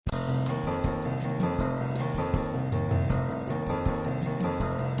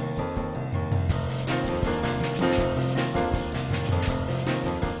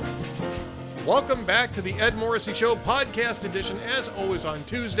Welcome back to the Ed Morrissey Show podcast edition. As always on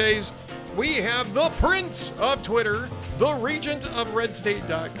Tuesdays, we have the Prince of Twitter, the Regent of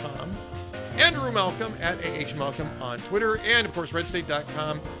RedState.com, Andrew Malcolm at AHMalcolm on Twitter, and of course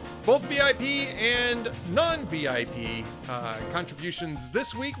RedState.com, both VIP and non-VIP contributions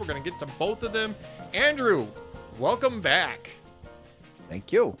this week. We're going to get to both of them. Andrew, welcome back.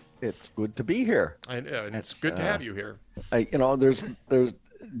 Thank you. It's good to be here. And it's good to have you here. There's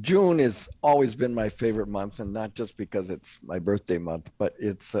June has always been my favorite month, and not just because it's my birthday month, but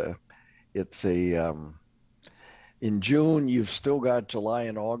in June you've still got July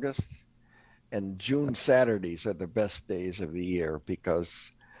and August, and June Saturdays are the best days of the year because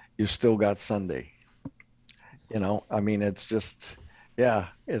you still got Sunday. It's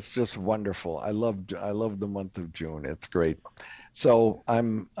just wonderful. I love the month of June. It's great. So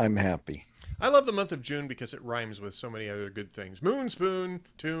I'm happy. I love the month of June because it rhymes with so many other good things. Moon, spoon,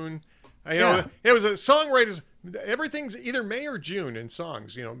 tune. It was a songwriters. Everything's either May or June in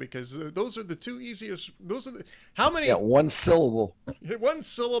songs, because those are the two easiest. Those are how many? Yeah, one syllable. One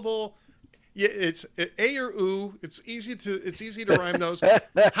syllable. Yeah, it's A or oo. It's easy to rhyme those.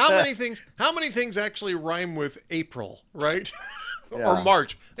 How many things actually rhyme with April, right? Yeah. Or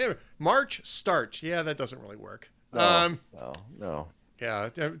March? March start. Yeah, that doesn't really work. No. Yeah,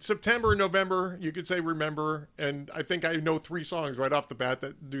 September, November, you could say remember, and I think I know 3 songs right off the bat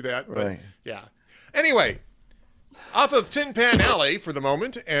that do that. But right. Yeah. Anyway, off of Tin Pan Alley for the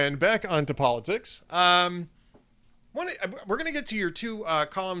moment and back onto politics. We're going to get to your 2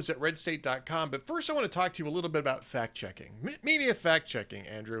 columns at redstate.com, but first I want to talk to you a little bit about fact-checking. Media fact-checking,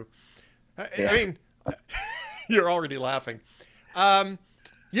 Andrew. Yeah. I mean, you're already laughing.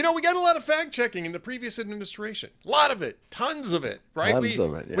 We got a lot of fact-checking in the previous administration. A lot of it, tons of it, right? Tons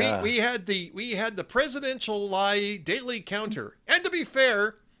of it, yeah. We had the presidential lie daily counter. And to be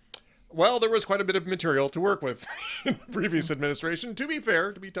fair, well, there was quite a bit of material to work with in the previous administration, to be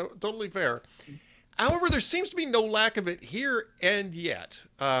totally fair. However, there seems to be no lack of it here and yet.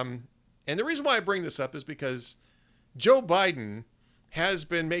 And the reason why I bring this up is because Joe Biden has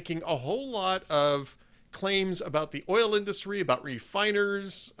been making a whole lot of claims about the oil industry, about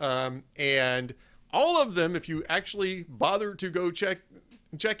refiners, and all of them, if you actually bother to go check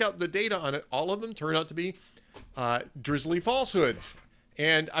out the data on it, all of them turn out to be drizzly falsehoods.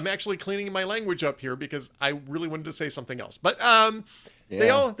 And I'm actually cleaning my language up here because I really wanted to say something else. But they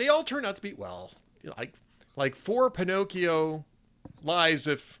all turn out to be, like 4 Pinocchio lies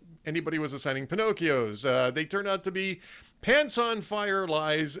if anybody was assigning Pinocchios. They turn out to be pants on fire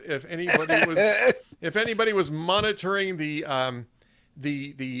lies if anybody was monitoring the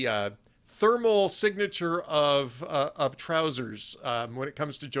thermal signature of trousers when it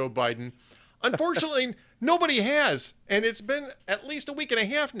comes to Joe Biden. Unfortunately, nobody has, and it's been at least a week and a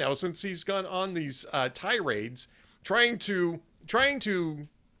half now since he's gone on these tirades trying to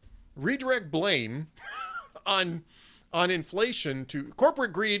redirect blame on inflation to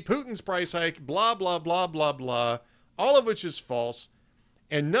corporate greed, Putin's price hike, blah blah blah blah blah. All of which is false,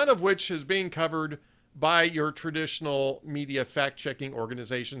 and none of which is being covered by your traditional media fact-checking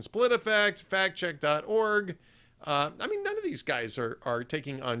organizations. PolitiFact, factcheck.org. None of these guys are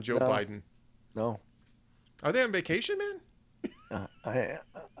taking on Joe Biden. No. Are they on vacation, man?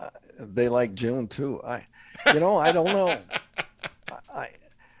 They like June too. I don't know.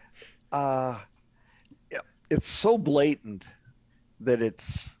 It's so blatant that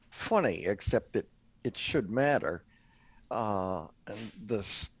it's funny, except that it should matter. And the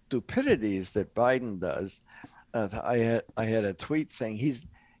stupidities that Biden does, I had a tweet saying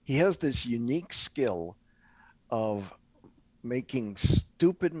he has this unique skill of making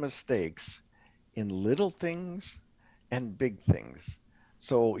stupid mistakes in little things and big things.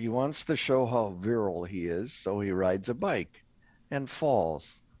 So he wants to show how virile he is, so he rides a bike and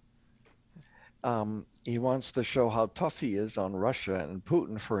falls. He wants to show how tough he is on Russia and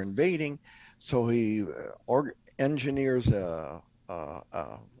Putin for invading, so he engineers an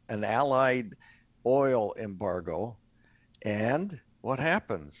allied oil embargo. And what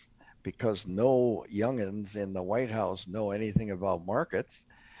happens? Because no youngins in the White House know anything about markets,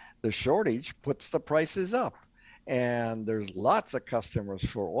 the shortage puts the prices up. And there's lots of customers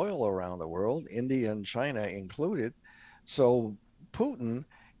for oil around the world, India and China included. So Putin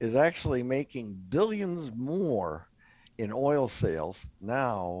is actually making billions more in oil sales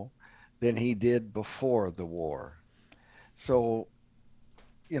now than he did before the war. So,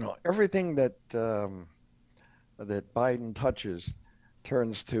 everything that Biden touches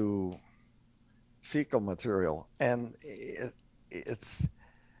turns to fecal material, and it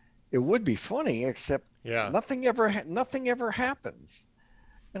would be funny, except nothing ever happens.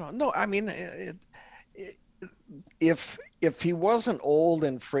 No, I mean, it, if he wasn't old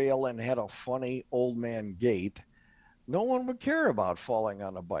and frail and had a funny old man gait, no one would care about falling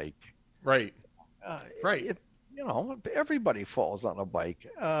on a bike. Right. Uh, Right. it, everybody falls on a bike,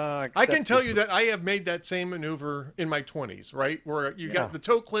 I can except tell if, you that I have made that same maneuver in my 20s, right? Where you got yeah, the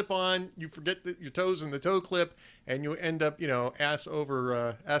toe clip on, you forget your toes in the toe clip, and you end up, ass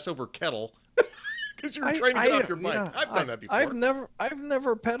over kettle because you're trying to get off your bike. yeah, I've done that I've before.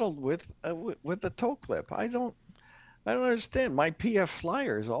 never pedaled with a toe clip. I don't understand. My PF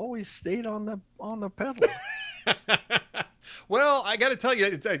Flyers always stayed on the pedal. Well, I got to tell you,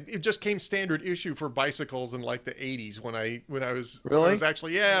 it just came standard issue for bicycles in like the '80s when I was Really?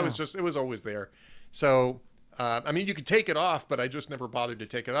 actually yeah, Oh, it was always there. So I mean, you could take it off, but I just never bothered to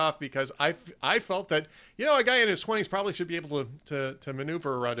take it off because I felt that a guy in his 20s probably should be able to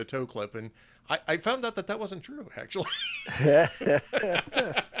maneuver around a toe clip, and I found out that that wasn't true actually.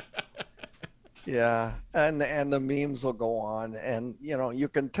 yeah, and the memes will go on, and you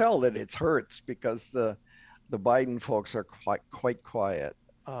can tell that it's Hertz because the Biden folks are quite quiet.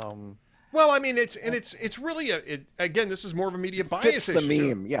 Um, Well, I mean, it's really again, this is more of a media fits bias the issue, Joe.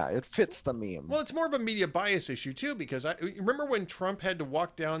 meme. Yeah, it fits the Well, meme. it's more of a media bias issue too, because I remember when Trump had to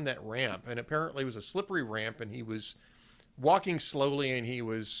walk down that ramp, and apparently it was a slippery ramp, and he was walking slowly, and he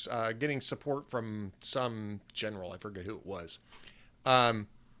was getting support from some general. I forget who it was. Um,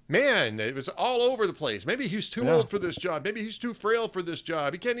 Man, it was all over the place. Maybe he's too Yeah, old for this job. Maybe he's too frail for this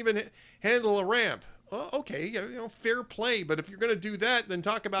job. He can't even handle a ramp. Oh, okay, fair play. But if you're going to do that, then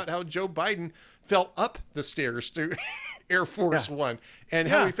talk about how Joe Biden fell up the stairs to Air yeah, Force One, and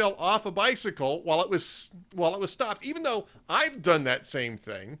how he yeah. fell off a bicycle while it was stopped. Even though I've done that same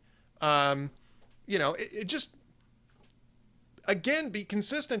thing, um, it just again, be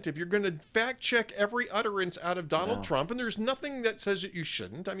consistent. If you're going to fact check every utterance out of Donald Yeah. Trump, and there's nothing that says that you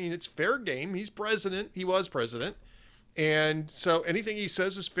shouldn't. I mean, it's fair game. He's president. He was president, and so anything he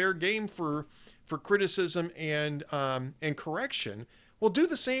says is fair game for criticism and correction. Well, do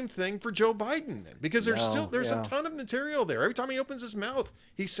the same thing for Joe Biden then, because No, there's a yeah. ton of material there. Every time he opens his mouth,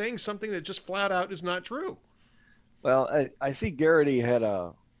 he's saying something that just flat out is not true. Well, I see Garrity had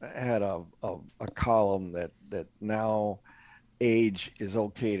a column that now age is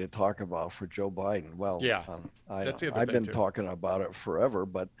okay to talk about for Joe Biden. Well, Yeah, that's the other I've thing been too. talking about it forever,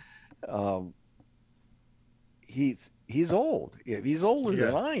 but um, he's old. He's older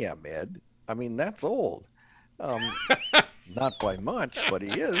than Yeah. I am, Ed. I mean, that's old. Um, Not by much, but he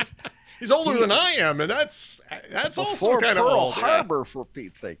is. He's older He than I am, and that's also before kind of Pearl old. Yeah. Harbor, for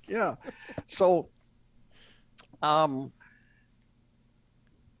Pete's sake. Yeah. So um,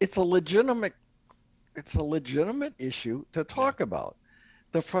 it's a legitimate issue to Yeah. talk about.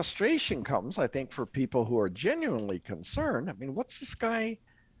 The frustration comes, I think, for people who are genuinely concerned. I mean, what's this guy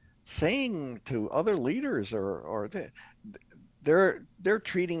saying to other leaders, or they're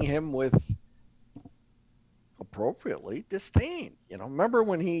treating him with appropriately disdain. Remember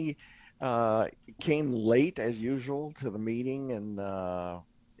when he uh, came late as usual to the meeting in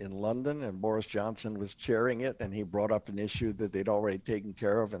London, and Boris Johnson was chairing it, and he brought up an issue that they'd already taken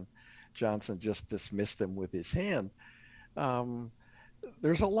care of, and Johnson just dismissed him with his hand. Um,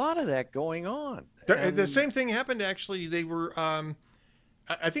 there's a lot of that going on, The and same thing happened actually. They were,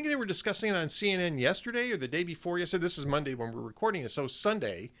 I think they were discussing it on CNN yesterday or the day before yesterday. This is Monday when we're recording it, so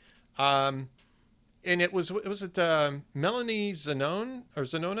Sunday. Um, and was it Melanie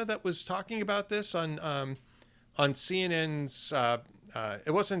Zanona that was talking about this on CNN's.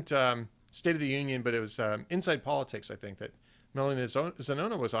 It wasn't State of the Union, but it was Inside Politics. I think that Melanie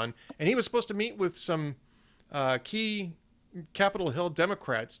Zanona was on, and he was supposed to meet with some key Capitol Hill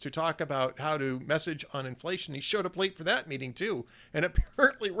Democrats to talk about how to message on inflation. He showed up late for that meeting too, and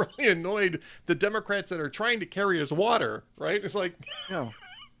apparently really annoyed the Democrats that are trying to carry his water. Right? It's like, you know,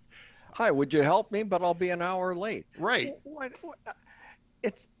 hi, would you help me? But I'll be an hour late. right, What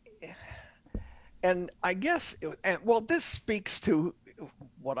it's and I guess well, this speaks to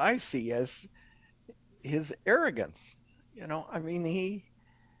what I see as his arrogance. I mean,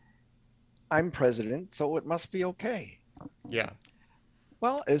 I'm president, so it must be okay. yeah.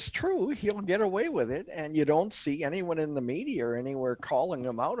 Well, it's true. He'll get away with it, and you don't see anyone in the media or anywhere calling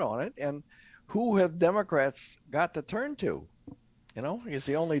him out on it. And who have Democrats got to turn to? He's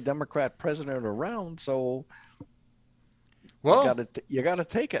the only Democrat president around, so Well, you got to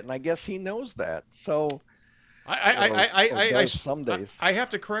take it. And I guess he knows that. So, I I or I or I, I, does some days. I have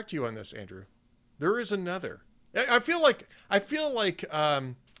to correct you on this, Andrew. There is another. I feel like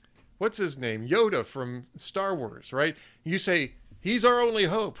what's his name? Yoda from Star Wars, right? You say he's our only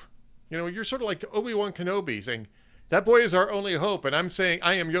hope. You're sort of like Obi-Wan Kenobi saying, That boy is our only hope. And I'm saying,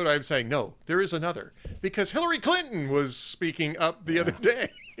 I am Yoda. I'm saying, no, there is another. Because Hillary Clinton was speaking up the other Yeah.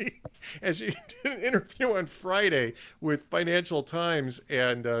 day as she did an interview on Friday with Financial Times,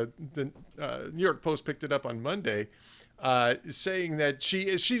 and the New York Post picked it up on Monday, saying that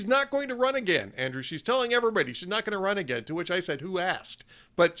she's not going to run again, Andrew. She's telling everybody she's not going to run again, to which I said, who asked?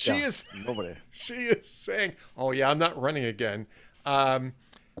 But she Yeah. is Nobody. she is saying, oh, yeah, I'm not running again. Um,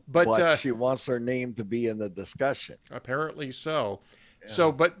 but But she wants her name to be in the discussion. apparently so.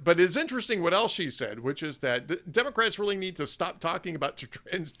 Yeah. But it's interesting what else she said, which is that the Democrats really need to stop talking about the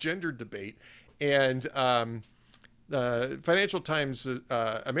transgender debate. And the Financial Times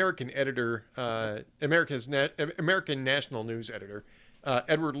American editor, American National News editor,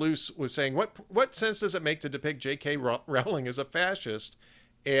 Edward Luce was saying, what sense does it make to depict J.K. Rowling as a fascist?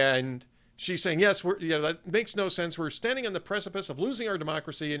 And she's saying, yes, that makes no sense. We're standing on the precipice of losing our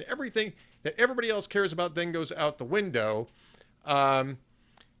democracy, and everything that everybody else cares about then goes out the window.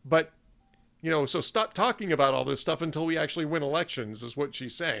 But, so stop talking about all this stuff until we actually win elections, is what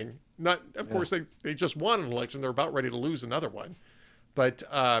she's saying. Not, of Yeah. course, they just won an election. They're about ready to lose another one. But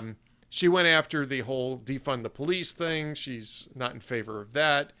she went after the whole defund the police thing. She's not in favor of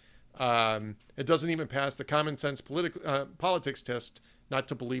that. It doesn't even pass the common sense politics test not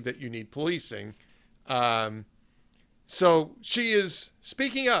to believe that you need policing. So she is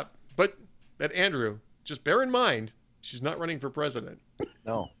speaking up. But Andrew, just bear in mind, she's not running for president.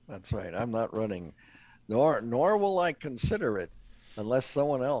 No, that's right. I'm not running, nor will I consider it unless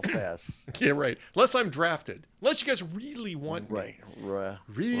someone else asks. Yeah, right. Unless I'm drafted. Unless you guys really want me. Right. Right.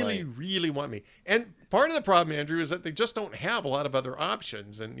 Really, Right. really want me. And part of the problem, Andrew, is that they just don't have a lot of other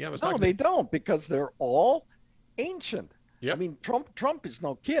options. And I was No, talking they to, don't because they're all ancient. I yep, mean, Trump is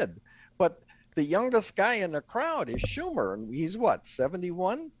no kid, but the youngest guy in the crowd is Schumer, and he's what,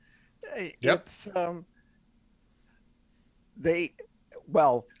 71? yep, It's they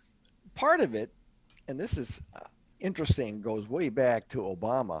well, part of it, and this is interesting, goes way back to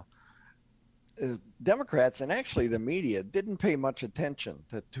Obama. Democrats and actually the media didn't pay much attention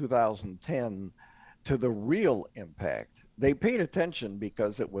to 2010 to the real impact. They paid attention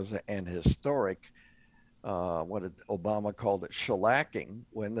because it was an historic, what did Obama called it, shellacking,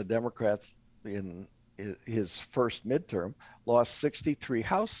 when the Democrats in his first midterm lost 63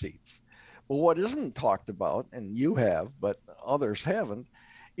 House seats. Well, what isn't talked about, and you have, but others haven't,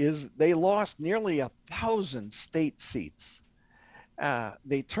 is they lost nearly 1,000 state seats.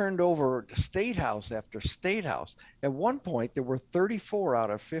 They turned over state house after state house. At one point, there were 34 out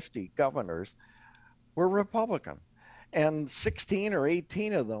of 50 governors were Republican, and 16 or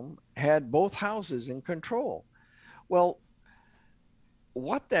 18 of them had both houses in control. Well,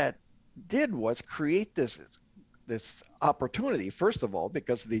 what that did was create this opportunity, first of all,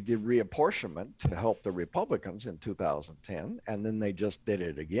 because they did reapportionment to help the Republicans in 2010, and then they just did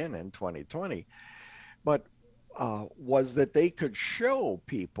it again in 2020. But was that they could show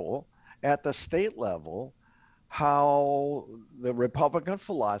people at the state level how the Republican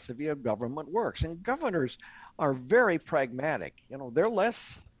philosophy of government works. And governors are very pragmatic. They're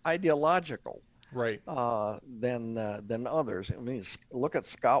less ideological right. than others. I mean, look at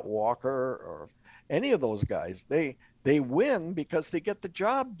Scott Walker or any of those guys. They win because they get the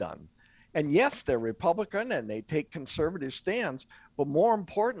job done. And yes, they're Republican and they take conservative stands, but more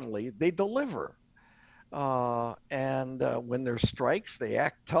importantly, they deliver. And when there's strikes, they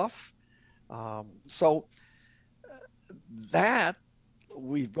act tough. So that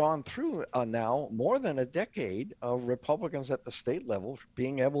we've gone through now more than a decade of Republicans at the state level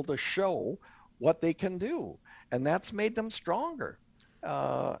being able to show what they can do, and that's made them stronger.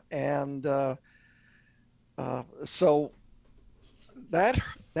 So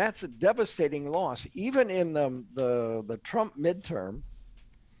that's a devastating loss. Even in the Trump midterm,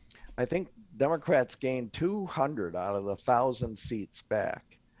 I think Democrats gained 200 out of the 1,000 seats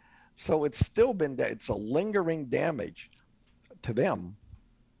back. So it's still it's a lingering damage to them,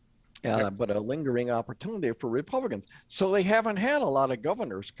 Yep. but a lingering opportunity for Republicans. So they haven't had a lot of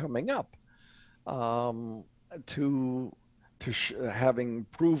governors coming up to having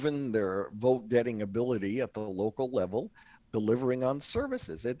proven their vote getting ability at the local level, delivering on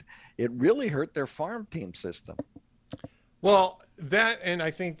services. It really hurt their farm team system. Well, that, and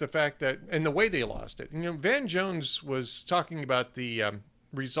I think the fact that, and the way they lost it. Van Jones was talking about the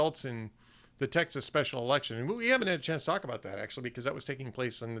results in the Texas special election, and we haven't had a chance to talk about that actually, because that was taking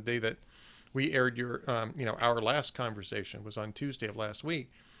place on the day that we aired our last conversation was on Tuesday of last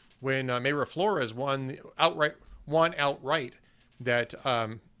week, when Mayra Flores won outright that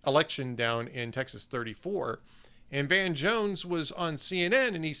election down in Texas 34, and Van Jones was on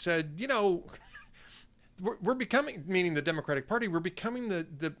CNN and he said, we're becoming, meaning the Democratic Party, we're becoming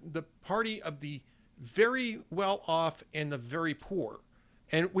the party of the very well off and the very poor,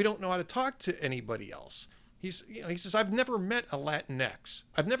 and we don't know how to talk to anybody else. He says, I've never met a Latinx.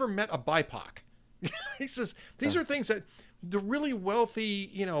 I've never met a BIPOC. He says these are things that the really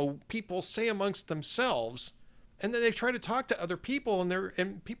wealthy, people say amongst themselves, and then they try to talk to other people,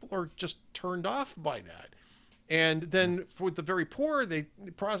 and people are just turned off by that. And then for the very poor, they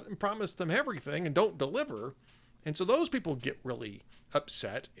promise them everything and don't deliver, and so those people get really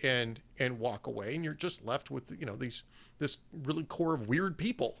upset and walk away, and you're just left with this really core of weird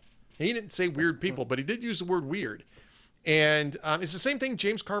people. And he didn't say weird people, but he did use the word weird. And it's the same thing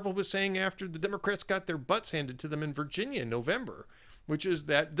James Carville was saying after the Democrats got their butts handed to them in Virginia in November, which is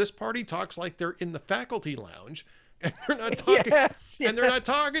that this party talks like they're in the faculty lounge, and they're not talking, and they're not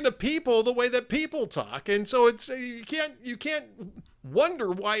talking to people the way that people talk. And so it's you can't wonder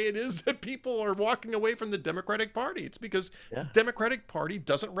why it is that people are walking away from the Democratic Party. It's because the Democratic Party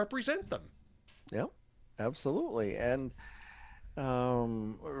doesn't represent them. Yeah, absolutely. And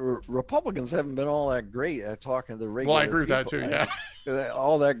Republicans haven't been all that great at talking to regular people. Well, I agree with that too. Yeah,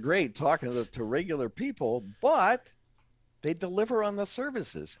 all that great talking to regular people, but they deliver on the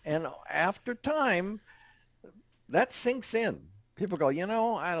services, and after time, that sinks in. People go,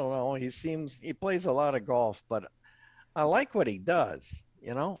 I don't know. He plays a lot of golf, but I like what he does,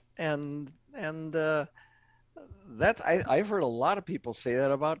 and I've heard a lot of people say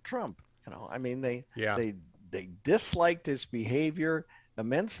that about Trump. I mean, they disliked his behavior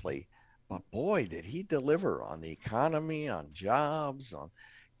immensely, but boy, did he deliver on the economy, on jobs, on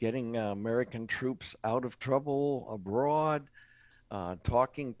getting American troops out of trouble abroad,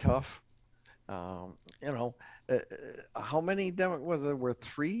 talking tough. How many there were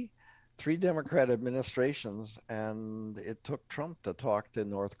three Democrat administrations, and it took Trump to talk to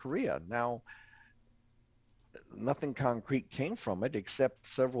North Korea. Now, nothing concrete came from it except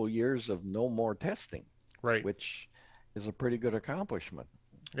several years of no more testing, right? Which is a pretty good accomplishment.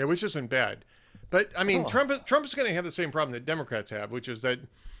 Yeah, which isn't bad. But I mean, Trump's going to have the same problem that Democrats have, which is that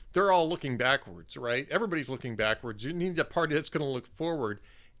they're all looking backwards, right? Everybody's looking backwards. You need a party that's going to look forward.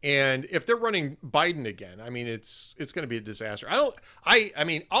 And if they're running Biden again, I mean, it's going to be a disaster. I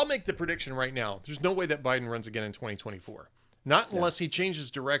mean, I'll make the prediction right now. There's no way that Biden runs again in 2024. Not unless he changes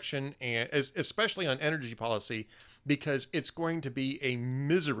direction, and especially on energy policy, because it's going to be a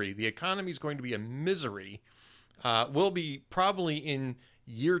misery. The economy is going to be a misery. We'll be probably in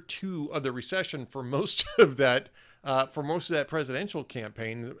year 2 of the recession for most of that presidential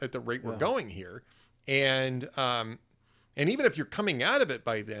campaign at the rate we're going here. And even if you're coming out of it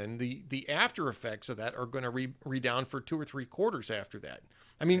by then, the after effects of that are going to redound for 2 or 3 quarters after that.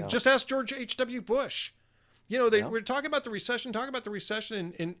 I mean, just ask George H.W. Bush. They were talking about the recession,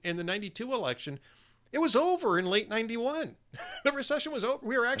 in the 92 election. It was over in late 91. The recession was over.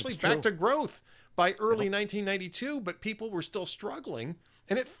 We were actually back to growth by early 1992, but people were still struggling,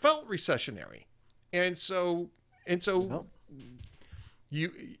 and it felt recessionary. And so I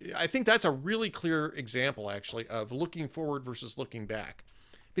think that's a really clear example, actually, of looking forward versus looking back,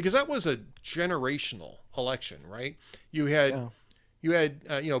 because that was a generational election, right? You had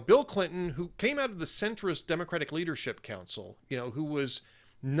Bill Clinton, who came out of the centrist Democratic Leadership Council, who was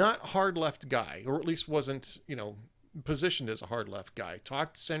not hard left guy, or at least wasn't, positioned as a hard left guy.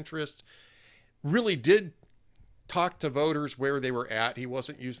 Talked centrist, really did talk to voters where they were at. He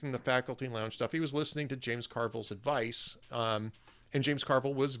wasn't using the faculty lounge stuff. He was listening to James Carville's advice. And James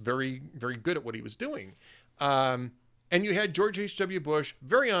Carville was very, very good at what he was doing. And you had George H.W. Bush,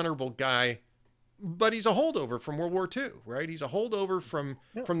 very honorable guy, but he's a holdover from World War II, right? He's a holdover from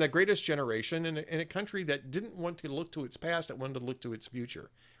that greatest generation in a country that didn't want to look to its past, it wanted to look to its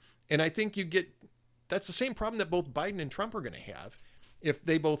future. And I think that's the same problem that both Biden and Trump are going to have if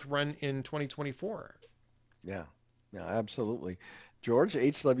they both run in 2024. Yeah, absolutely. George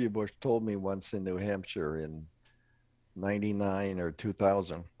H.W. Bush told me once in New Hampshire in 99 or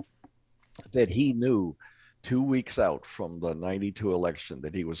 2000 that he knew 2 weeks out from the 92 election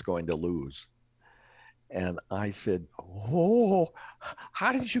that he was going to lose. And I said, "Oh,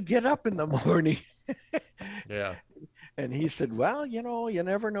 how did you get up in the morning?" Yeah. And he said, "Well, you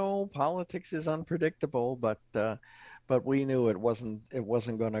never know. Politics is unpredictable, but we knew it wasn't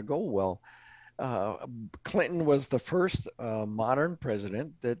going to go well." Clinton was the first modern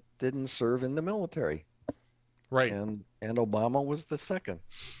president that didn't serve in the military. Right. And Obama was the second.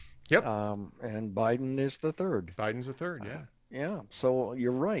 Yep. And Biden is the third. Biden's the third, yeah. Yeah. So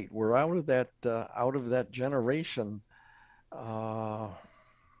you're right. We're out of that generation. Well,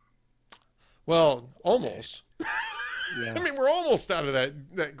 almost. Yeah. I mean, we're almost out of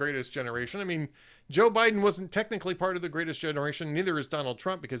that greatest generation. I mean, Joe Biden wasn't technically part of the greatest generation. Neither is Donald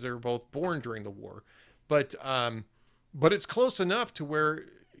Trump because they were both born during the war. But but it's close enough to where,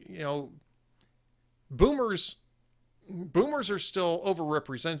 you know, boomers boomers are still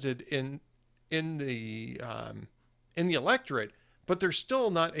overrepresented in the electorate, but they're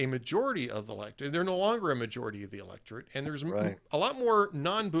still not a majority of the electorate. They're no longer a majority of the electorate, and there's Right. a lot more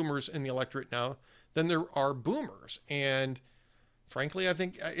non-boomers in the electorate now than there are boomers. And frankly, I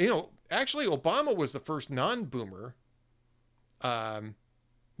think actually Obama was the first non-boomer. Um,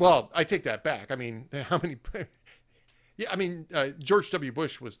 well, I take that back. I mean, how many? Yeah, I mean, George W.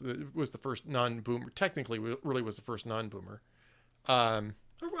 Bush was the first non-boomer. Technically, really was the first non-boomer. Well,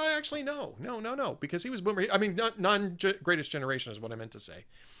 actually, no, because he was boomer. I mean, not non-greatest generation is what I meant to say.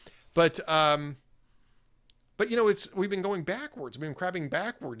 But it's we've been going backwards. We've been crabbing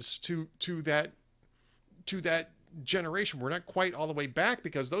backwards to that generation. We're not quite all the way back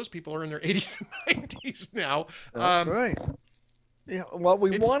because those people are in their 80s and 90s now. That's right. Yeah. Well,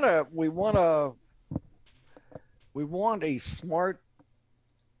 we want a smart,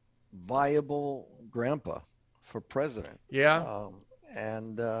 viable grandpa for president. Yeah.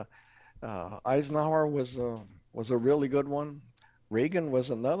 And Eisenhower was a really good one. Reagan was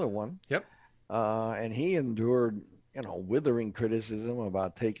another one. Yep. And he endured, withering criticism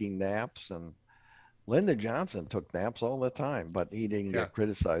about taking naps. And Lyndon Johnson took naps all the time, but he didn't get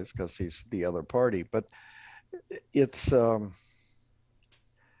criticized because he's the other party. But it's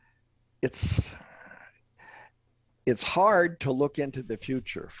hard to look into the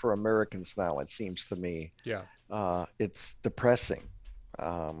future for Americans now, it seems to me. Yeah. It's depressing.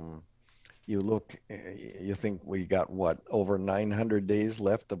 You think we got over 900 days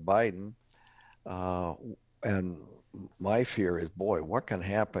left of Biden. And my fear is, boy, what can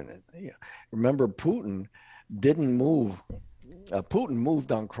happen? Remember, Putin didn't move. Putin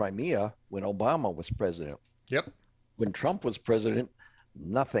moved on Crimea when Obama was president. Yep. When Trump was president,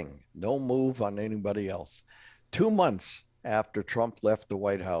 nothing, no move on anybody else. 2 months after Trump left the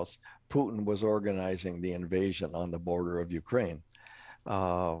White House, Putin was organizing the invasion on the border of Ukraine.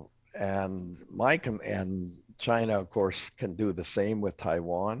 And China, of course, can do the same with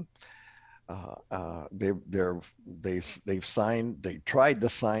Taiwan. They've signed. They tried to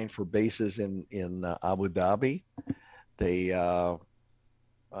sign for bases in Abu Dhabi. They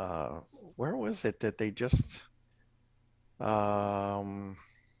where was it that they just was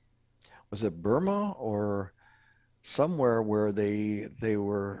it Burma or somewhere where they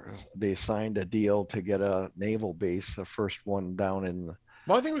signed a deal to get a naval base, the first one down in.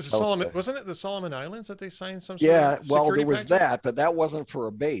 Well, I think it was wasn't it the Solomon Islands that they signed some sort Yeah, of well, there security was package? that, but that wasn't for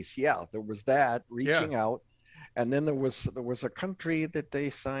a base. Yeah, there was that reaching out, and then there was a country that they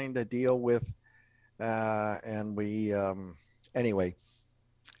signed a deal with, and we anyway,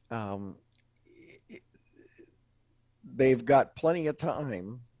 they've got plenty of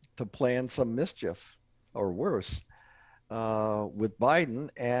time to plan some mischief or worse with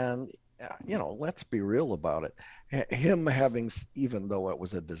Biden, and let's be real about it. Him having, even though it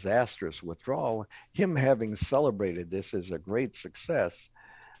was a disastrous withdrawal, him having celebrated this as a great success,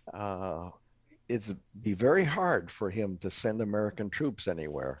 it'd be very hard for him to send American troops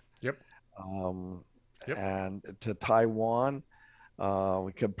anywhere. Yep. Yep. And to Taiwan,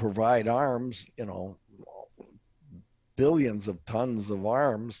 we could provide arms, billions of tons of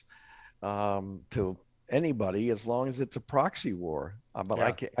arms to anybody as long as it's a proxy war. But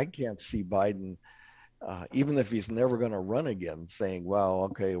I can't see Biden, even if he's never going to run again, saying, well,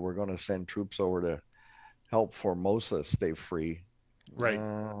 okay, we're going to send troops over to help Formosa stay free. Right.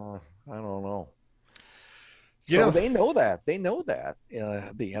 I don't know. So they know that. They know that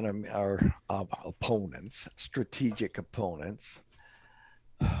the enemy, our opponents, strategic opponents.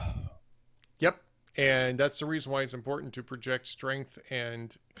 Yep. And that's the reason why it's important to project strength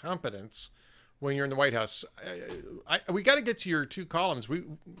and competence when you're in the White House. We got to get to your two columns.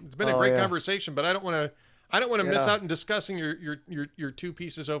 It's been a great conversation, but I don't want to miss out in discussing your two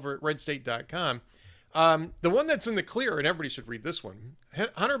pieces over at redstate.com. The one that's in the clear, and everybody should read this one.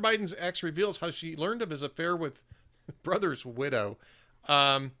 Hunter Biden's ex reveals how she learned of his affair with brother's widow.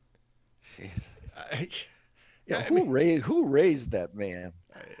 Who raised that man?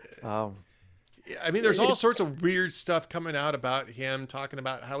 I mean, there's all sorts of weird stuff coming out about him talking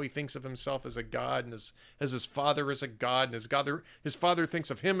about how he thinks of himself as a god, and as his father as a god, and his father thinks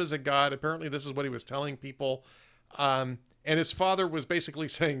of him as a god. Apparently, this is what he was telling people, and his father was basically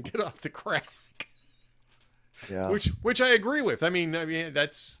saying, "Get off the crack." Yeah. Which I agree with. I mean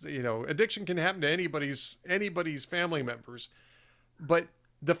that's addiction can happen to anybody's family members, but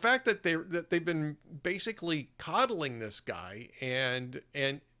the fact that they've been basically coddling this guy and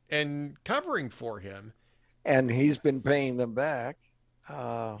and covering for him. And he's been paying them back.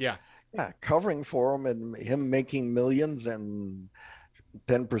 Uh, Yeah, yeah, covering for him and him making millions and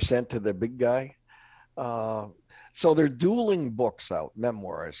 10% to the big guy. Uh, so there's dueling books out,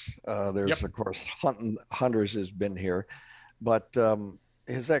 memoirs. There's, yep, of course, Hunters has been here, but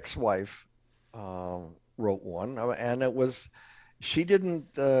his ex-wife wrote one, and she didn't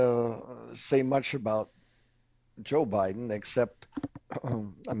say much about Joe Biden, except,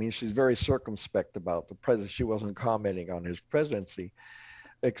 I mean, she's very circumspect about the president. She wasn't commenting on his presidency,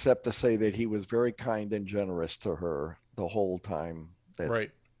 except to say that he was very kind and generous to her the whole time that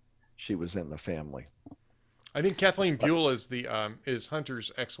right. she was in the family. I think Kathleen But Buell is the is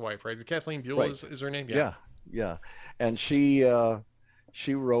Hunter's ex-wife, right? Kathleen Buell right, is her name. Yeah. yeah, yeah, and she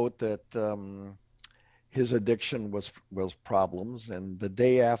wrote that his addiction was problems, and the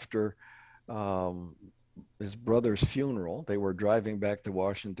day after um, his brother's funeral, they were driving back to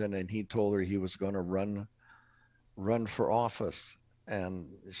Washington, and he told her he was going to run for office, and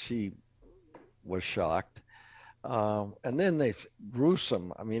she was shocked. And then they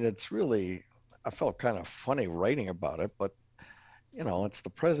gruesome. I mean, it's really, I felt kind of funny writing about it, but it's the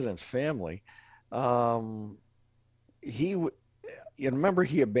president's family. Um, he, you remember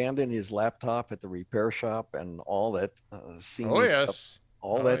he abandoned his laptop at the repair shop, and all that Oh seamy stuff. yes.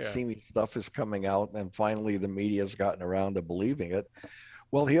 All Oh that yeah. seamy stuff is coming out, and finally the media's gotten around to believing it.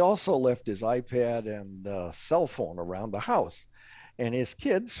 Well, he also left his iPad and cell phone around the house, and his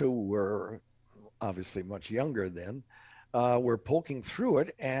kids, who were obviously much younger then, were poking through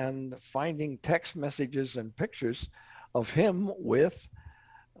it and finding text messages and pictures of him with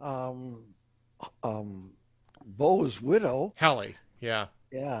um, um, Bo's widow. Hallie. Yeah.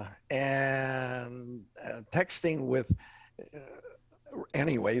 Yeah, and texting with.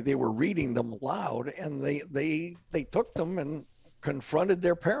 Anyway, they were reading them loud, and they took them and confronted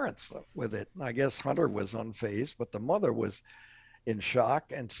their parents with it. I guess Hunter was unfazed, but the mother was in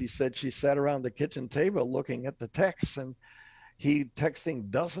shock, and she said she sat around the kitchen table looking at the texts, and he texting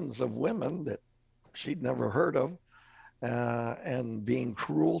dozens of women that she'd never heard of, and being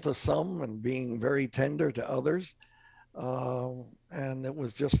cruel to some and being very tender to others. And it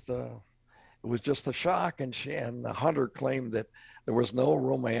was just a shock. And Hunter claimed that there was no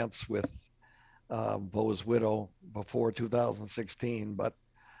romance with Bo's widow before 2016, but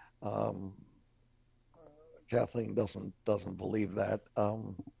um, Kathleen doesn't believe that.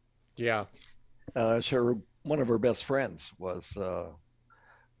 Yeah. Sure, one of her best friends was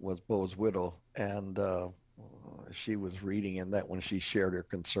Bo's widow, and she was reading in that when she shared her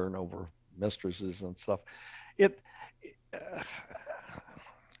concern over mistresses and stuff. It uh,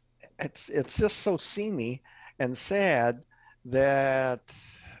 it's just so seamy and sad that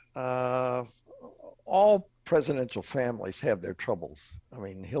uh, all presidential families have their troubles. I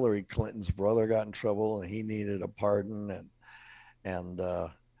mean, Hillary Clinton's brother got in trouble and he needed a pardon, and uh,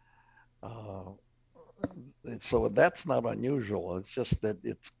 so that's not unusual. It's just that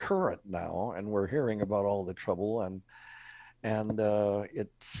it's current now, and we're hearing about all the trouble, and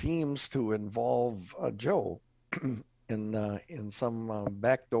it seems to involve Joe in some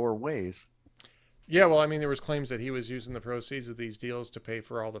backdoor ways. Yeah, well, I mean, there was claims that he was using the proceeds of these deals to pay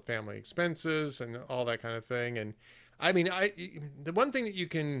for all the family expenses and all that kind of thing. And I mean, the one thing that you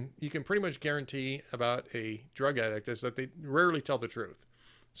can pretty much guarantee about a drug addict is that they rarely tell the truth.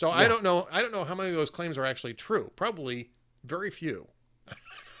 So Yeah, I don't know how many of those claims are actually true. Probably very few.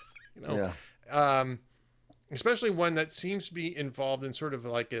 You know, yeah, um, especially one that seems to be involved in sort of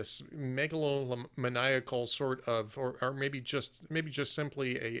like a megalomaniacal sort of, or maybe just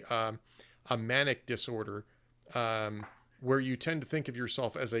simply a manic disorder, where you tend to think of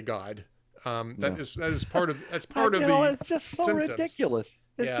yourself as a god. yeah. That is part of the It's just so symptoms. ridiculous.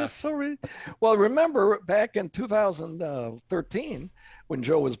 It's Yeah. just well. Remember back in 2013 when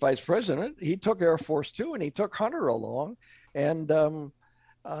Joe was vice president, he took Air Force Two and he took Hunter along and to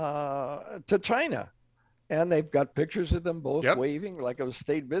China, and they've got pictures of them both Yep. waving like a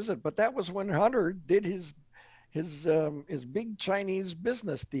state visit. But that was when Hunter did his big Chinese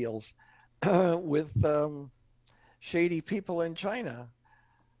business deals with shady people in China,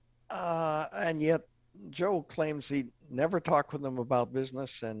 and yet Joe claims he never talked with them about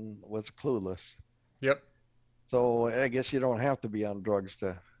business and was clueless. Yep. So I guess you don't have to be on drugs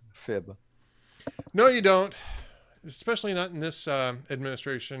to fib. No, you don't. Especially not in this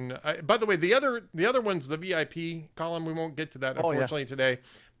administration. By the way, the other one's the VIP column. We won't get to that Oh yeah, unfortunately today.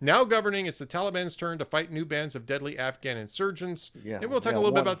 Now governing, it's the Taliban's turn to fight new bands of deadly Afghan insurgents. yeah, Maybe we'll talk yeah. a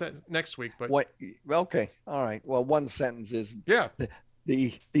little bit One about that next week. But what? Okay, all right. Well, one sentence is yeah,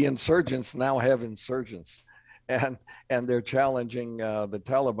 the insurgents now have insurgents, and they're challenging the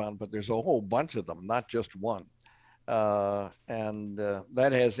Taliban, but there's a whole bunch of them, not just one. And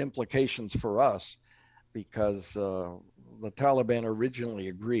that has implications for us because the Taliban originally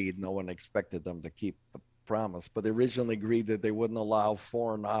agreed, no one expected them to keep the promise, but they originally agreed that they wouldn't allow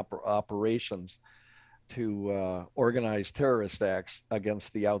foreign operations to organize terrorist acts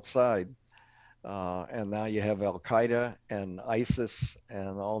against the outside. And now you have Al Qaeda and ISIS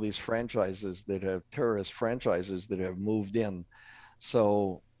and all these franchises that have terrorist franchises that have moved in.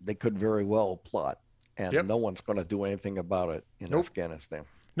 So they could very well plot, and Yep. no one's going to do anything about it in Nope. Afghanistan.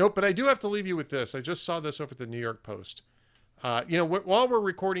 Nope. But I do have to leave you with this. I just saw this over at the New York Post. While we're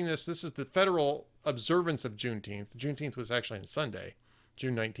recording this, this is the federal observance of Juneteenth. Juneteenth was actually on Sunday,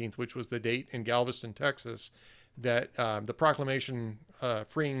 June 19th, which was the date in Galveston, Texas, that the proclamation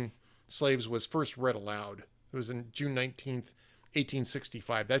freeing slaves was first read aloud. It was in June 19th,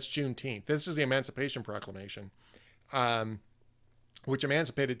 1865. That's Juneteenth. This is the Emancipation Proclamation, which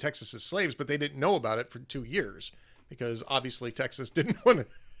emancipated Texas's slaves, but they didn't know about it for 2 years because obviously Texas didn't want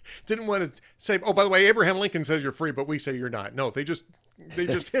to say, oh, by the way, Abraham Lincoln says you're free, but we say you're not. No, they just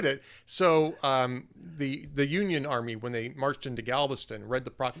hit it. So the Union Army, when they marched into Galveston, read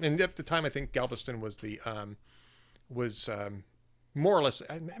the proclamation. And at the time, I think Galveston was more or less,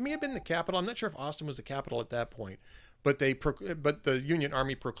 it may have been the capital. I'm not sure if Austin was the capital at that point, but the Union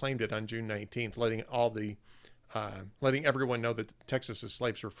Army proclaimed it on June 19th, letting everyone know that Texas's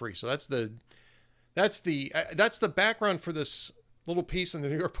slaves were free. So that's the background for this little piece in the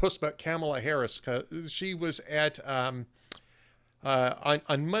New York Post about Kamala Harris. She was at on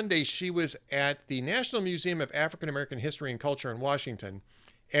Monday. She was at the National Museum of African American History and Culture in Washington,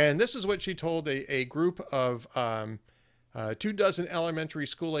 and this is what she told a group of 24 elementary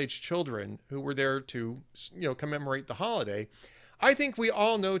school age children who were there to commemorate the holiday. I think we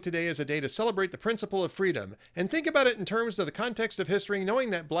all know today is a day to celebrate the principle of freedom and think about it in terms of the context of history, knowing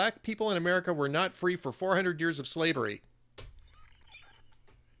that black people in America were not free for 400 years of slavery.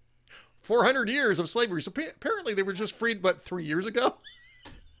 400 years of slavery. So apparently they were just freed, 3 years ago?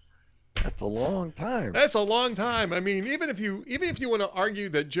 That's a long time. That's a long time. I mean, even if you want to argue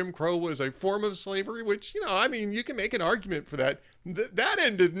that Jim Crow was a form of slavery, which, you can make an argument for that. That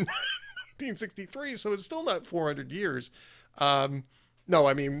ended in 1963, so it's still not 400 years. No,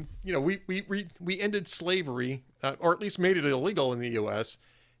 I mean, we ended slavery, or at least made it illegal in the U.S.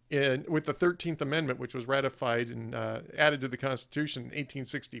 With the 13th Amendment, which was ratified and added to the Constitution in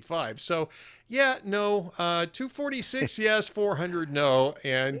 1865. So, yeah, no, 246, yes, 400, no.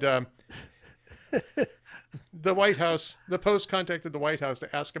 And the White House, the Post contacted the White House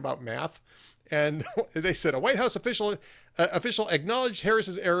to ask about math. And they said a White House official acknowledged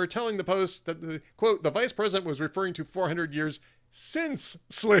Harris's error, telling the Post that quote, the vice president was referring to 400 years since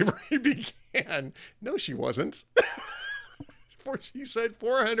slavery began. No, she wasn't. She said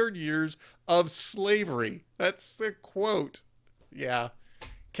 400 years of slavery. That's the quote. Yeah.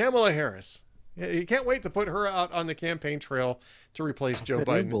 Kamala Harris. You can't wait to put her out on the campaign trail to replace Joe Biden.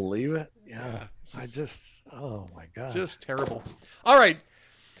 Can you believe it? Yeah. Oh my God. Just terrible. All right.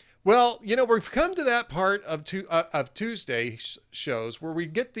 Well, we've come to that part of Tuesday shows where we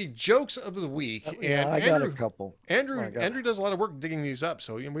get the jokes of the week. And I got a couple. Andrew does a lot of work digging these up,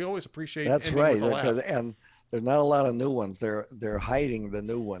 so we always appreciate. That's right. And there's not a lot of new ones. They're hiding the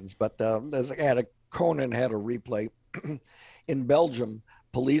new ones. But Conan had a replay. In Belgium,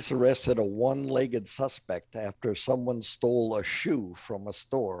 police arrested a one-legged suspect after someone stole a shoe from a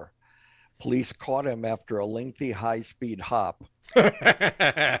store. Police caught him after a lengthy high-speed hop.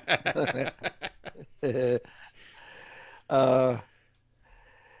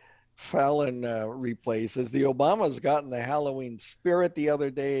 Fallon replay says the Obamas got in the Halloween spirit the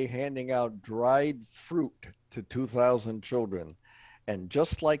other day, handing out dried fruit to 2,000 children. And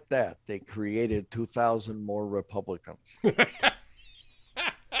just like that, they created 2,000 more Republicans.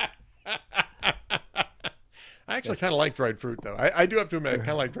 I actually kind of like dried fruit, though. I do have to admit, I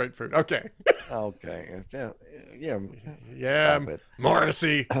kind of like dried fruit. Okay. Okay. Yeah. Stop it.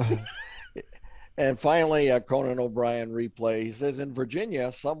 Morrissey. And finally, Conan O'Brien replay. He says, in Virginia,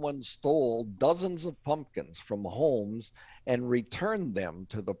 someone stole dozens of pumpkins from homes and returned them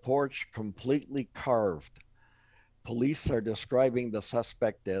to the porch completely carved. Police are describing the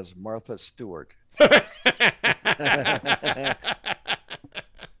suspect as Martha Stewart.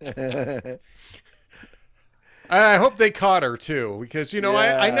 I hope they caught her too, because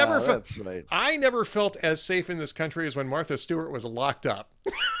I never that's right. I never felt as safe in this country as when Martha Stewart was locked up.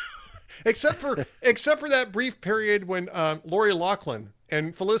 except for that brief period when Lori Loughlin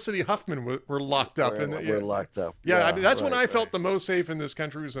and Felicity Huffman were locked up, and We're locked up. yeah, I mean, Yeah, that's when right, I right. felt the most safe in this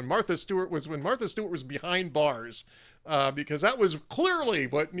country was when Martha Stewart was behind bars, because that was clearly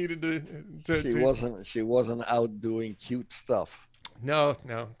what needed She wasn't out doing cute stuff. no,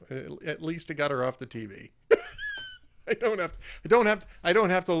 no, at least it got her off the TV. I don't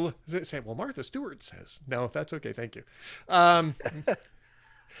have to say, well, Martha Stewart says no. That's okay, thank you. Um,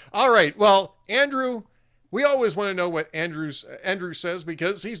 all right, well, Andrew, we always want to know what Andrew says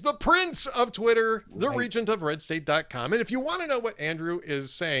because he's the prince of Twitter, the Right. regent of redstate.com. And if you want to know what Andrew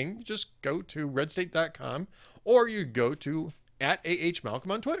is saying, you just go to redstate.com or you go to at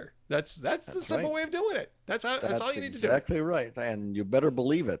 @AHMalcolm on Twitter. That's the simple right. way of doing it. That's all you need Exactly right. And you better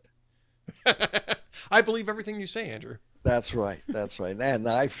believe it. to do. I believe everything you say, Andrew. That's right. That's right. And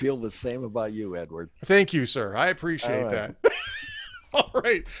I feel the same about you, Edward. Thank you, sir. I appreciate All right. that. All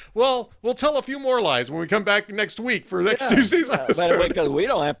right. Well, we'll tell a few more lies when we come back next week for next Yeah, Tuesday's yeah. episode. Because we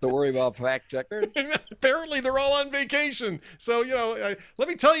don't have to worry about fact checkers. Apparently, they're all on vacation. So let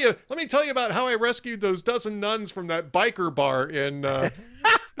me tell you about how I rescued those dozen nuns from that biker bar in.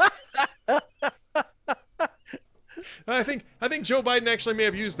 I think Joe Biden actually may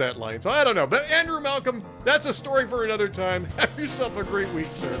have used that line. So I don't know. But Andrew Malcolm, that's a story for another time. Have yourself a great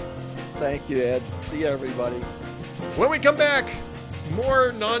week, sir. Thank you, Ed. See you, everybody. When we come back,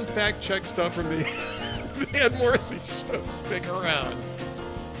 more non-fact check stuff from the, the Ed Morrissey Show. Stick around.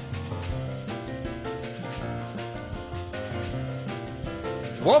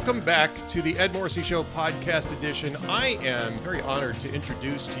 Welcome back to the Ed Morrissey Show podcast edition. I am very honored to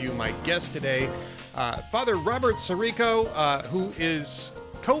introduce to you my guest today, Father Robert Sirico, who is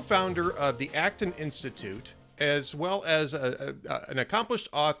co-founder of the Acton Institute, as well as an accomplished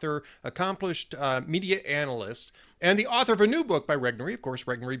author, accomplished media analyst, and the author of a new book by Regnery, of course,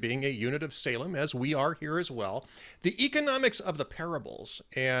 Regnery being a unit of Salem, as we are here as well, The Economics of the Parables.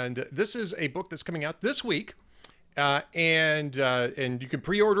 And this is a book that's coming out this week. And you can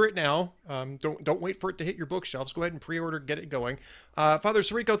pre-order it now. Don't wait for it to hit your bookshelves. Go ahead and pre-order, get it going. Father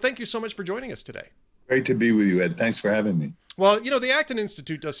Sirico, thank you so much for joining us today. Great to be with you, Ed. Thanks for having me. Well, the Acton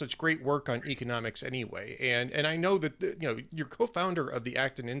Institute does such great work on economics anyway, and I know that you're co-founder of the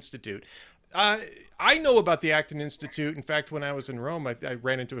Acton Institute. I know about the Acton Institute. In fact, when I was in Rome, I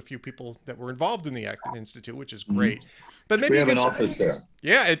ran into a few people that were involved in the Acton Institute, which is great. But maybe We have an office there.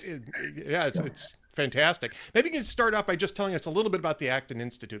 Yeah, it's fantastic. Maybe you can start out by just telling us a little bit about the Acton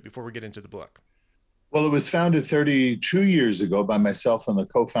Institute before we get into the book. Well, it was founded 32 years ago by myself and the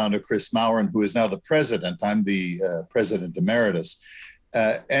co-founder, Chris Maurin, who is now the president. I'm the president emeritus.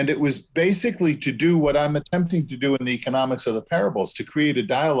 And it was basically to do what I'm attempting to do in the economics of the parables, to create a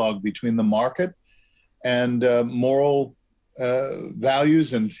dialogue between the market and moral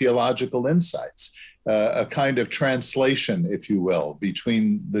values and theological insights, a kind of translation, if you will,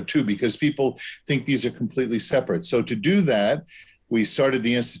 between the two, because people think these are completely separate. So to do that, we started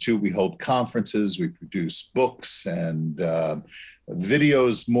the Institute. We hold conferences, we produce books and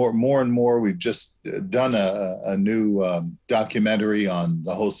videos more and more. We've just done a new documentary on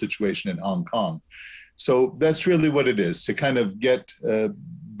the whole situation in Hong Kong. So that's really what it is, to kind of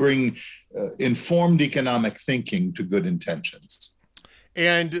bring informed economic thinking to good intentions.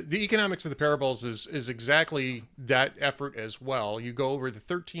 And the economics of the parables is exactly that effort as well. You go over the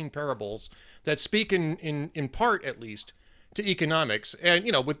 13 parables that speak in part, at least, to economics. And,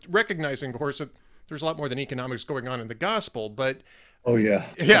 with recognizing, of course, that there's a lot more than economics going on in the gospel, but oh yeah.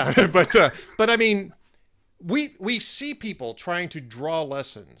 Yeah. But I mean, we see people trying to draw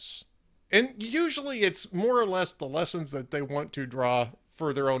lessons, and usually it's more or less the lessons that they want to draw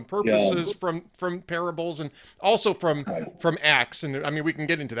for their own purposes from parables, and also from acts. And I mean, we can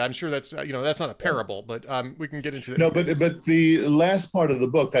get into that. I'm sure that's that's not a parable, but we can get into that. No, but the last part of the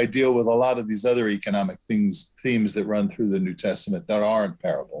book, I deal with a lot of these other economic themes that run through the New Testament that aren't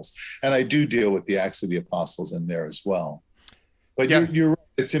parables, and I do deal with the Acts of the Apostles in there as well. But Yeah. you're right.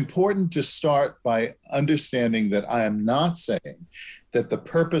 It's important to start by understanding that I am not saying that the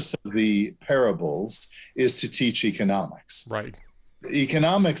purpose of the parables is to teach economics. Right.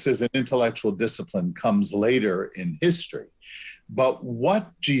 Economics as an intellectual discipline comes later in history. But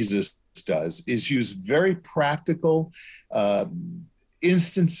what Jesus does is use very practical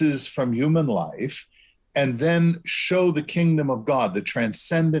instances from human life and then show the kingdom of God, the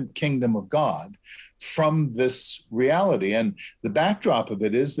transcendent kingdom of God, from this reality. And the backdrop of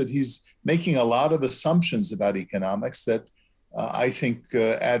it is that he's making a lot of assumptions about economics that I think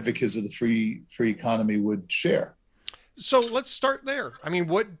advocates of the free economy would share. So let's start there. I mean,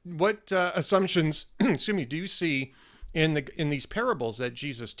 what assumptions, excuse me, do you see in these parables that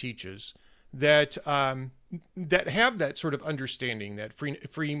Jesus teaches that that have that sort of understanding that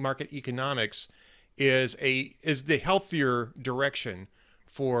free market economics is the healthier direction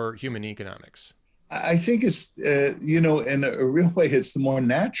for human economics. I think it's, in a real way, it's the more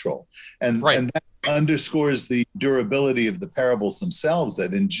natural. Right. And that underscores the durability of the parables themselves,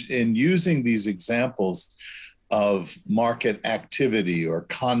 that in using these examples of market activity or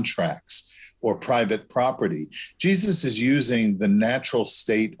contracts or private property, Jesus is using the natural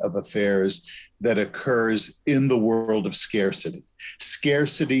state of affairs that occurs in the world of scarcity.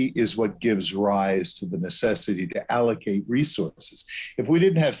 Scarcity is what gives rise to the necessity to allocate resources. If we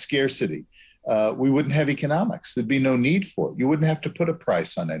didn't have scarcity, we wouldn't have economics. There'd be no need for it. You wouldn't have to put a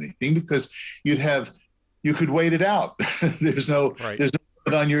price on anything because you could wait it out. There's no limit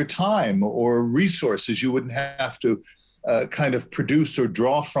on your time or resources. You wouldn't have to kind of produce or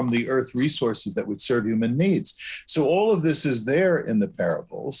draw from the earth resources that would serve human needs. So all of this is there in the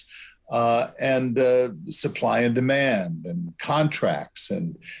parables. And supply and demand and contracts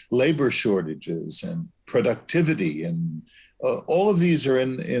and labor shortages and productivity and all of these are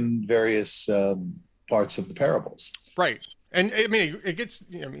in various parts of the parables. Right. And I mean, it gets,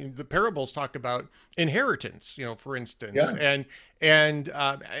 the parables talk about inheritance, for instance, and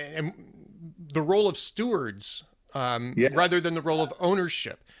the role of stewards rather than the role of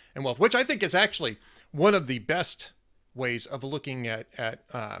ownership and wealth, which I think is actually one of the best ways of looking at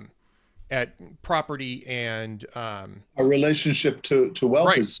property and a relationship to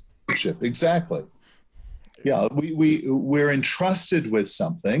wealth is stewardship. Exactly. Yeah, we're entrusted with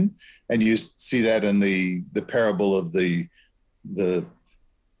something, and you see that in the parable of the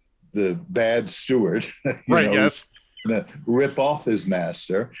bad steward, yes, rip off his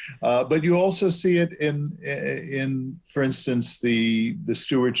master. But you also see it in for instance, the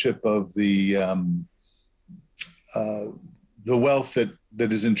stewardship of the wealth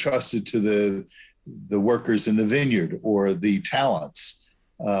that is entrusted to the workers in the vineyard, or the talents.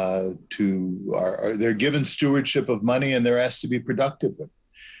 They're given stewardship of money, and they're asked to be productive with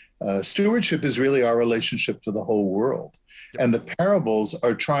it. Stewardship is really our relationship to the whole world. And the parables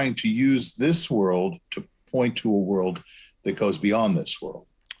are trying to use this world to point to a world that goes beyond this world.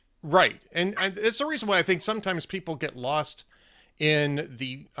 Right. And it's the reason why I think sometimes people get lost in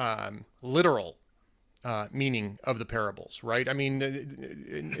the literal meaning of the parables, right? I mean,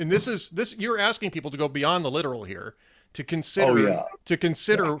 and this you're asking people to go beyond the literal here, to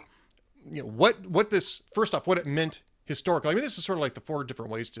consider what this, first off, what it meant historically. I mean, this is sort of like the 4 different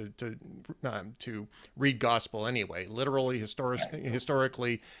ways to read gospel anyway: literally,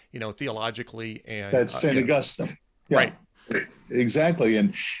 historically, theologically, and that's St. Augustine. Yeah, right? Exactly.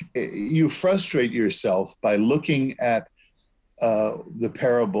 And you frustrate yourself by looking at the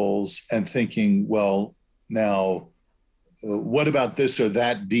parables and thinking, well, now what about this or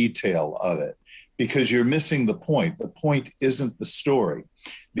that detail of it? Because you're missing the point. The point isn't the story.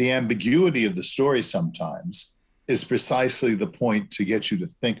 The ambiguity of the story sometimes is precisely the point to get you to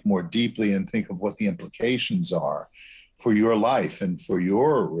think more deeply and think of what the implications are for your life and for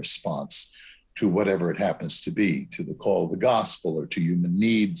your response to whatever it happens to be, to the call of the gospel or to human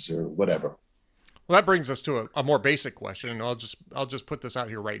needs or whatever. Well, that brings us to a more basic question, and I'll just put this out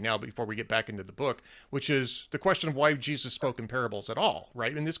here right now before we get back into the book, which is the question of why Jesus spoke in parables at all,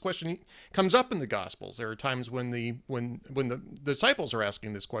 right? And this question comes up in the Gospels. There are times when the disciples are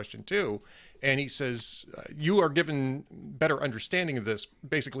asking this question too, and he says, "You are given better understanding of this,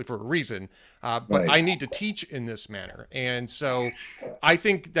 basically for a reason, but I need to teach in this manner." And so, I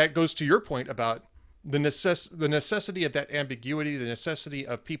think that goes to your point about the necessity of that ambiguity, the necessity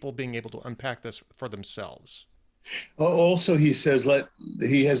of people being able to unpack this for themselves. Also, he says,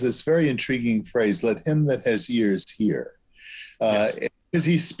 he has this very intriguing phrase, "Let him that has ears hear." Because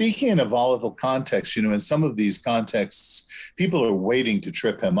he's speaking in a volatile context. In some of these contexts, people are waiting to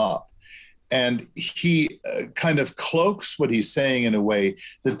trip him up. And he kind of cloaks what he's saying in a way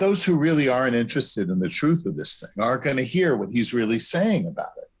that those who really aren't interested in the truth of this thing aren't going to hear what he's really saying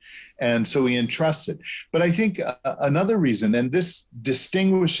about it. And so he entrusts it. But I think another reason, and this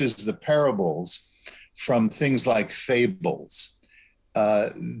distinguishes the parables from things like fables,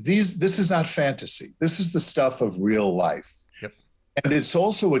 this is not fantasy. This is the stuff of real life. Yep. And it's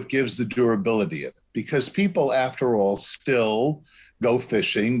also what gives the durability of it, because people, after all, still go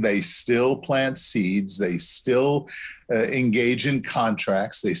fishing, they still plant seeds, they still engage in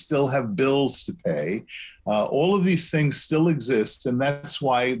contracts, they still have bills to pay. All of these things still exist, and that's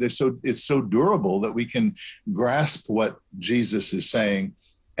why it's so durable that we can grasp what Jesus is saying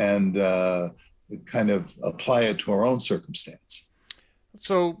and kind of apply it to our own circumstance.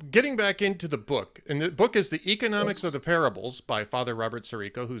 So getting back into the book, and the book is The Economics of the Parables by Father Robert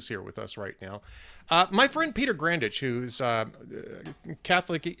Sirico, who's here with us right now. My friend Peter Grandich, who's a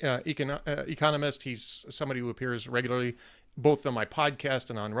Catholic economist, he's somebody who appears regularly both on my podcast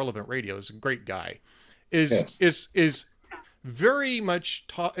and on Relevant Radio, is a great guy, Yes. is very much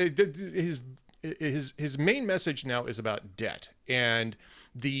his main message now is about debt and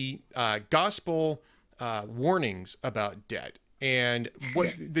the gospel warnings about debt, and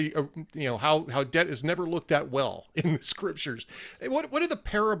what the how debt is never looked at well in the scriptures. What do the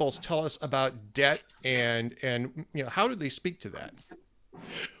parables tell us about debt, and how do they speak to that?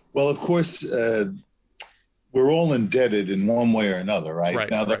 Well, of course, we're all indebted in one way or another, right?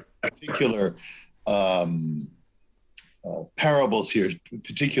 Right. Now, Right. the particular parables here,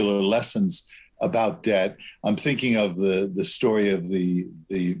 particular lessons about debt. I'm thinking of the story of the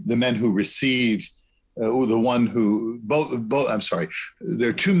men who received, the one who both. I'm sorry, there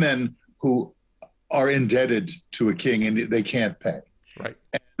are two men who are indebted to a king and they can't pay. Right.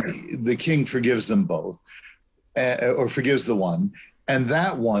 And the king forgives them both, or forgives the one, and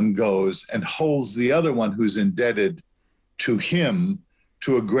that one goes and holds the other one who's indebted to him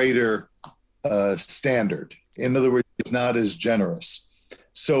to a greater standard. In other words, it's not as generous.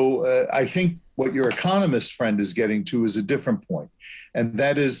 So I think what your economist friend is getting to is a different point. And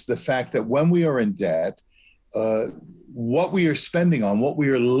that is the fact that when we are in debt, what we are spending on, what we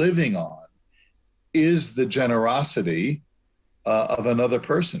are living on, is the generosity of another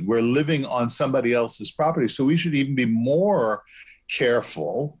person. We're living on somebody else's property. So we should even be more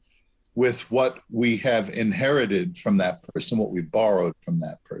careful with what we have inherited from that person, what we borrowed from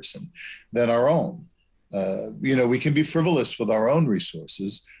that person, than our own. We can be frivolous with our own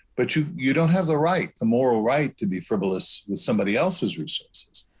resources, but you don't have the moral right to be frivolous with somebody else's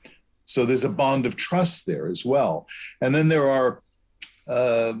resources. So there's a bond of trust there as well. And then there are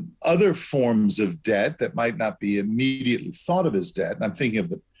other forms of debt that might not be immediately thought of as debt. And I'm thinking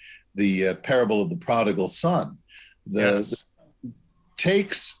of the parable of the prodigal son. Yes.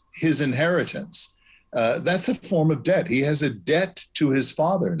 Takes his inheritance. That's a form of debt. He has a debt to his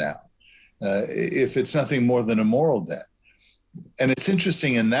father now, if it's nothing more than a moral debt. And it's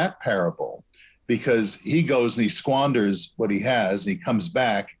interesting in that parable because he goes and he squanders what he has and he comes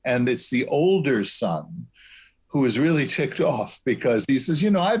back, and it's the older son who is really ticked off because he says,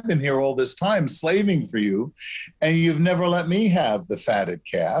 I've been here all this time slaving for you, and you've never let me have the fatted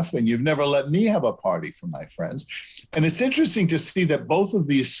calf, and you've never let me have a party for my friends. And it's interesting to see that both of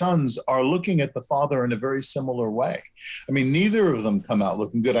these sons are looking at the father in a very similar way. I mean, neither of them come out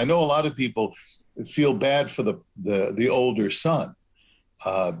looking good. I know a lot of people feel bad for the older son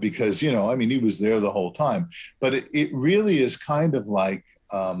because, he was there the whole time. But it really is kind of like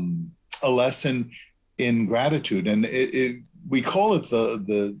a lesson in gratitude. And we call it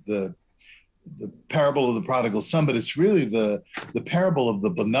the parable of the prodigal son, but it's really the parable of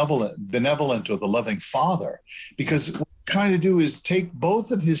the benevolent or the loving father, because what we're trying to do is take both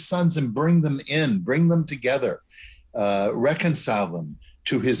of his sons and bring them together, reconcile them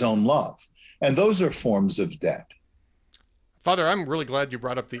to his own love. And those are forms of debt. Father, I'm really glad you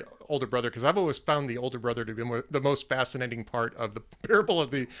brought up the older brother, because I've always found the older brother to be the most fascinating part of the parable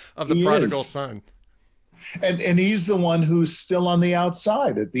of the prodigal son. And he's the one who's still on the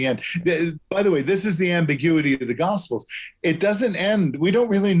outside at the end. By the way, this is the ambiguity of the Gospels. It doesn't end. We don't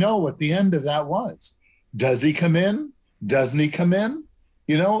really know what the end of that was. Does he come in? Doesn't he come in?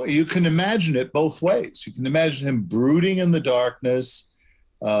 You can imagine it both ways. You can imagine him brooding in the darkness,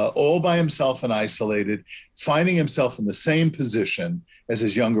 all by himself and isolated, finding himself in the same position as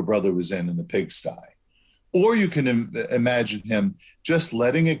his younger brother was in the pigsty. Or you can imagine him just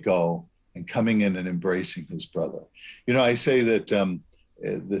letting it go and coming in and embracing his brother. I say that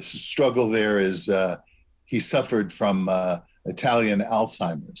the struggle there is he suffered from Italian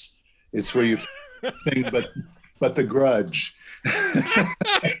Alzheimer's. It's where you think, but the grudge.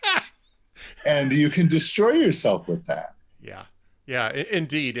 And you can destroy yourself with that. Yeah,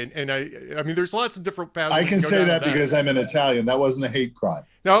 indeed. And I mean, there's lots of different paths. I can say that because I'm an Italian. That wasn't a hate crime.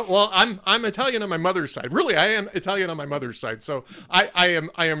 No, well, I'm Italian on my mother's side. Really, I am Italian on my mother's side. So I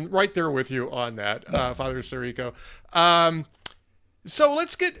am right there with you on that, Father Sirico. So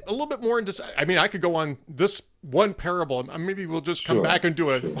let's get a little bit more into. I mean, I could go on this one parable. Maybe we'll just come back and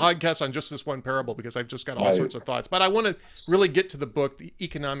do a podcast on just this one parable, because I've just got all sorts of thoughts. But I want to really get to the book, The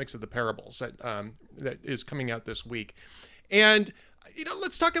Economics of the Parables, that is coming out this week. And,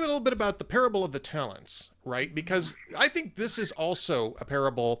 let's talk a little bit about the parable of the talents, right? Because I think this is also a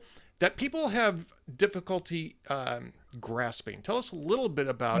parable that people have difficulty grasping. Tell us a little bit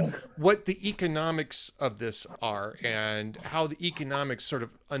about what the economics of this are and how the economics sort of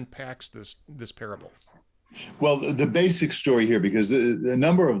unpacks this parable. Well, the basic story here, because the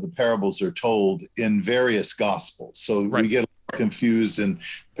number of the parables are told in various gospels. So Right. we get confused, and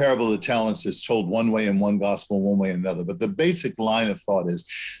the parable of the talents is told one way in one gospel, one way in another. But the basic line of thought is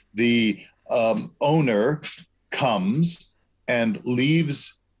the owner comes and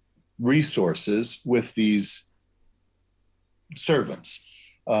leaves resources with these servants.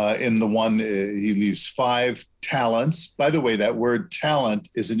 In the one, he leaves 5 talents. By the way, that word talent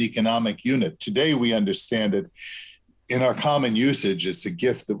is an economic unit. Today, we understand it in our common usage. It's a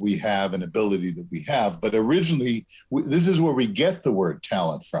gift that we have, an ability that we have. But originally, this is where we get the word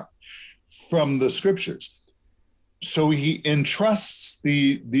talent from the scriptures. So he entrusts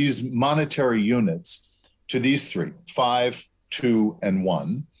these monetary units to these 3, 5, 2, and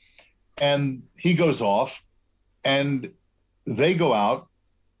 1. And he goes off, and they go out.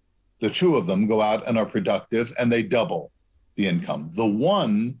 The 2 of them go out and are productive, and they double the income. The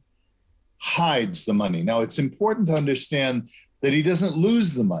 1 hides the money. Now, it's important to understand that he doesn't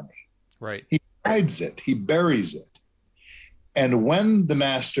lose the money. Right. He hides it. He buries it. And when the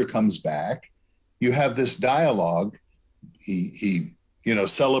master comes back, you have this dialogue. He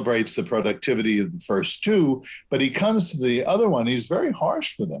celebrates the productivity of the first 2, but he comes to the other one. He's very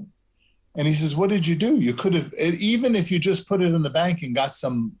harsh with him. And he says, what did you do? You could have, even if you just put it in the bank and got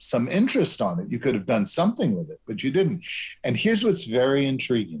some interest on it, you could have done something with it, but you didn't. And here's what's very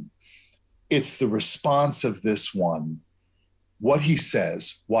intriguing. It's the response of this one, what he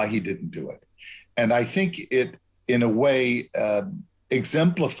says, why he didn't do it. And I think it, in a way,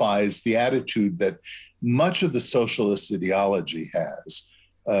 exemplifies the attitude that much of the socialist ideology has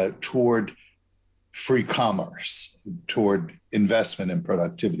toward free commerce, toward investment and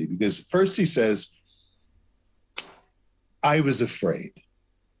productivity. Because first he says, I was afraid.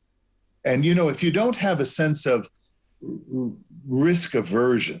 And, if you don't have a sense of risk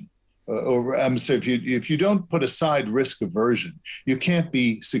aversion, or I'm sorry, if you don't put aside risk aversion, you can't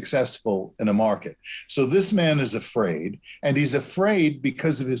be successful in a market. So this man is afraid, and he's afraid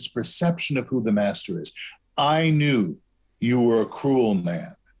because of his perception of who the master is. I knew you were a cruel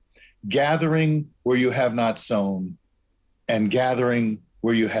man, gathering where you have not sown and gathering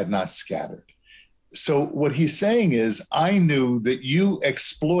where you had not scattered. So what he's saying is, I knew that you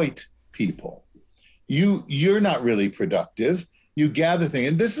exploit people. You're not really productive. You gather things.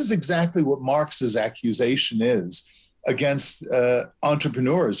 And this is exactly what Marx's accusation is against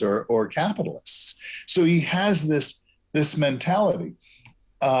entrepreneurs or capitalists. So he has this mentality.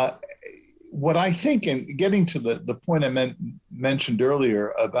 What I think, and getting to the point I mentioned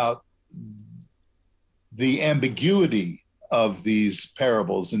earlier about the ambiguity of these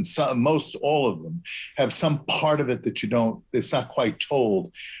parables, and most all of them have some part of it that it's not quite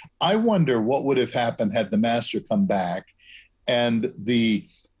told. I wonder what would have happened had the master come back and the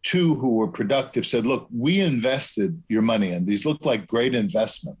 2 who were productive said, look, we invested your money in these, look like great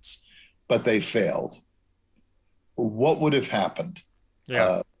investments, but they failed. What would have happened?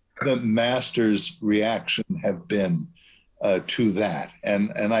 Yeah. The master's reaction have been to that.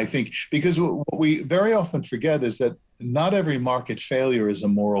 And I think, because what we very often forget is that not every market failure is a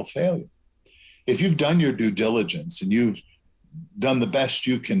moral failure. If you've done your due diligence and you've done the best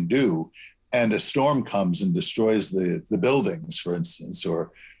you can do, and a storm comes and destroys the buildings, for instance,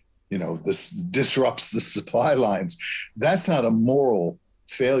 or this disrupts the supply lines, that's not a moral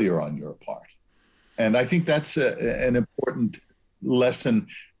failure on your part. And I think that's an important lesson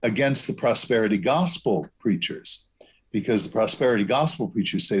against the prosperity gospel preachers, because the prosperity gospel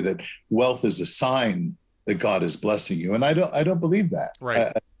preachers say that wealth is a sign that God is blessing you, and I don't believe that.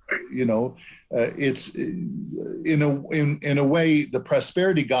 Right. It's in a way, the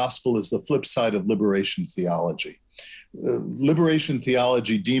prosperity gospel is the flip side of liberation theology. Liberation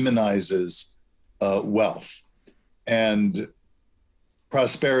theology demonizes wealth, and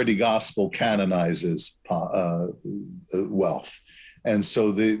prosperity gospel canonizes wealth. And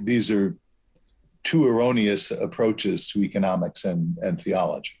so these are 2 erroneous approaches to economics and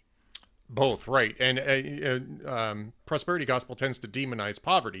theology. Both, right. And prosperity gospel tends to demonize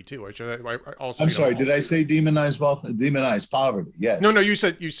poverty too. Which I also. I'm sorry, did I say demonize wealth? Demonize poverty? Yes. No, you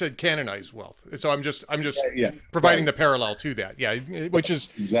said canonize wealth. So I'm just providing the parallel to that. Yeah, which is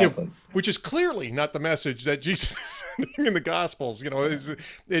exactly. Which is clearly not the message that Jesus is sending in the Gospels.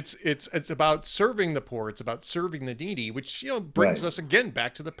 It's about serving the poor. It's about serving the needy, which brings us again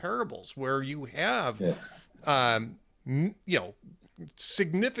back to the parables, where you have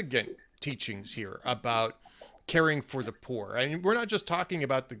significant teachings here about caring for the poor. I mean, we're not just talking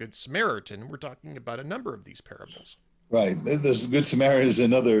about the Good Samaritan. We're talking about a number of these parables. Right. This Good Samaritan is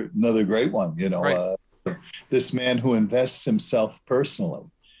another great one. Right. This man who invests himself personally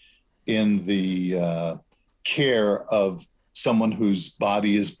in the care of someone whose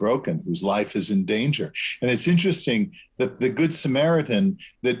body is broken, whose life is in danger. And it's interesting that the Good Samaritan,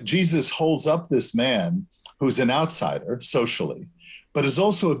 that Jesus holds up this man who's an outsider socially, but is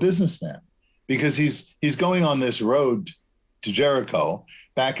also a businessman, because he's going on this road to Jericho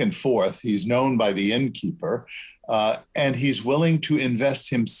back and forth. He's known by the innkeeper, and he's willing to invest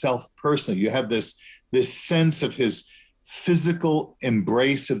himself personally. You have this sense of his physical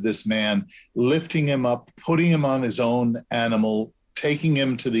embrace of this man, lifting him up, putting him on his own animal, taking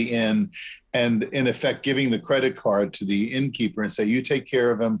him to the inn, and in effect giving the credit card to the innkeeper and say, you take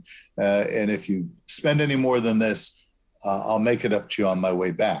care of him, and if you spend any more than this, I'll make it up to you on my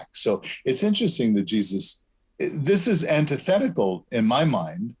way back. So it's interesting that this is antithetical in my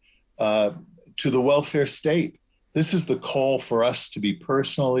mind to the welfare state. This is the call for us to be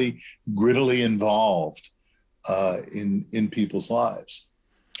personally, grittily involved in people's lives.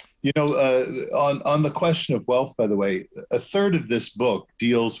 On the question of wealth, by the way, a third of this book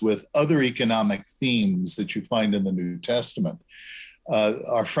deals with other economic themes that you find in the New Testament.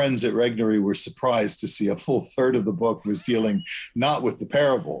 Our friends at Regnery were surprised to see a full third of the book was dealing not with the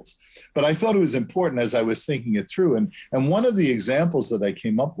parables. But I thought it was important as I was thinking it through. And one of the examples that I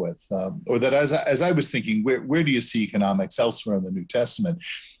came up with, or that as I was thinking, where do you see economics elsewhere in the New Testament?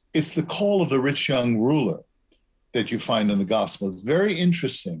 It's the call of the rich young ruler that you find in the Gospel. It's very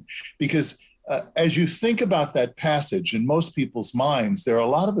interesting because as you think about that passage in most people's minds, there are a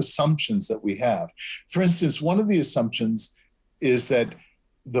lot of assumptions that we have. For instance, one of the assumptions is that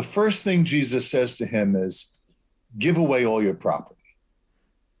the first thing Jesus says to him is, give away all your property.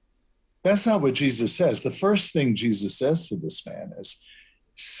 That's not what Jesus says. The first thing Jesus says to this man is,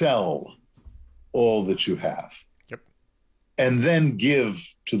 sell all that you have. Yep. And then give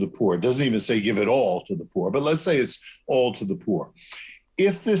to the poor. It doesn't even say give it all to the poor, but let's say it's all to the poor.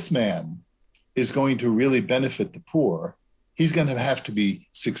 If this man is going to really benefit the poor, he's going to have to be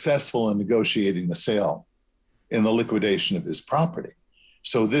successful in negotiating the sale, in the liquidation of his property.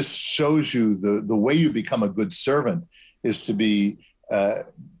 So this shows you the way you become a good servant is to be a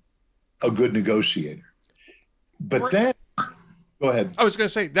good negotiator. But then, go ahead. I was going to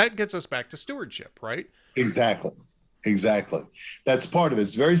say, that gets us back to stewardship, right? Exactly. That's part of it.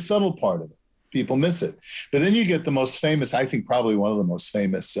 It's a very subtle part of it. People miss it. But then you get the most famous, I think probably one of the most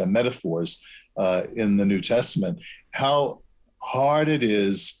famous metaphors in the New Testament, how hard it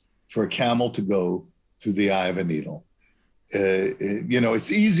is for a camel to go through the eye of a needle.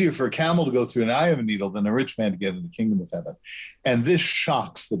 It's easier for a camel to go through an eye of a needle than a rich man to get into the kingdom of heaven. And this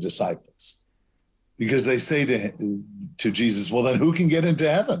shocks the disciples because they say to Jesus, well, then who can get into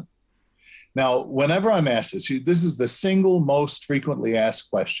heaven? Now, whenever I'm asked this is the single most frequently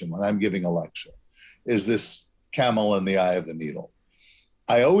asked question when I'm giving a lecture, is this camel in the eye of the needle?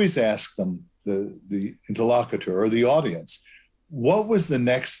 I always ask them, the interlocutor or the audience, what was the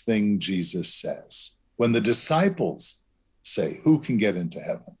next thing Jesus says? When the disciples say, who can get into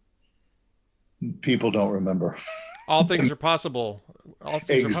heaven? People don't remember. All things are possible.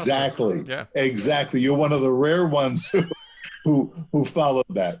 Exactly. Yeah. Exactly. You're one of the rare ones who followed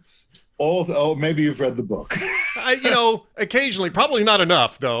that. Maybe you've read the book. Occasionally, probably not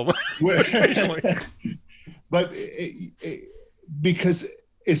enough though. Occasionally. But because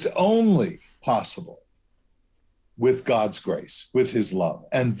it's only possible with God's grace, with his love.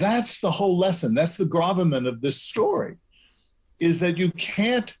 And that's the whole lesson. That's the gravamen of this story, is that you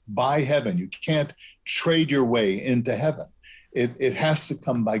can't buy heaven. You can't trade your way into heaven. It has to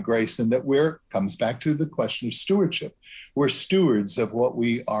come by grace. And that comes back to the question of stewardship. We're stewards of what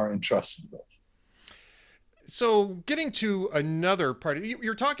we are entrusted with. So getting to another part,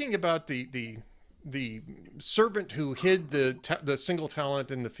 you're talking about the servant who hid the single talent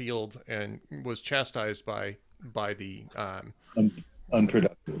in the field and was chastised by the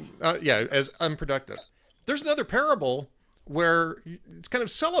unproductive. As unproductive. There's another parable where it's kind of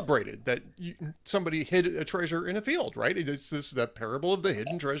celebrated that somebody hid a treasure in a field, right? It's that parable of the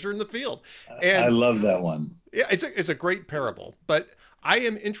hidden treasure in the field. And I love that one. Yeah, it's a great parable, but I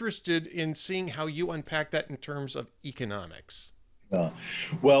am interested in seeing how you unpack that in terms of economics.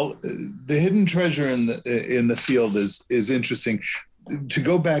 Well, the hidden treasure in the field is interesting. To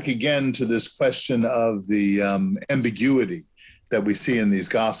go back again to this question of the ambiguity that we see in these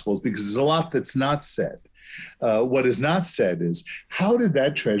Gospels, because there's a lot that's not said. What is not said is, how did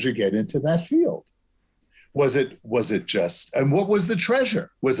that treasure get into that field? Was it just, and what was the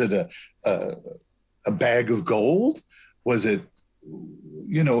treasure? Was it a bag of gold? Was it,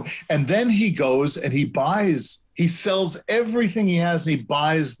 and then he goes and he buys He sells everything he has and he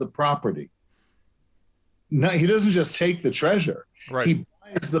buys the property. No, he doesn't just take the treasure. Right. He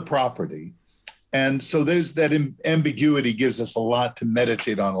buys the property. And so there's that ambiguity gives us a lot to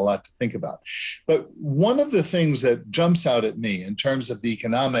meditate on, a lot to think about. But one of the things that jumps out at me in terms of the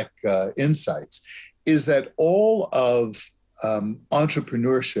economic insights is that all of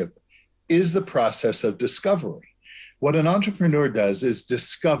entrepreneurship is the process of discovery. What an entrepreneur does is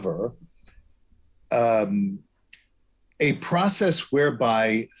discover a process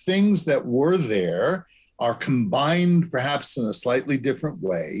whereby things that were there are combined perhaps in a slightly different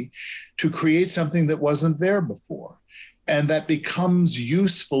way to create something that wasn't there before, and that becomes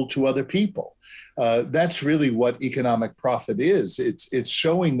useful to other people. That's really what economic profit is. It's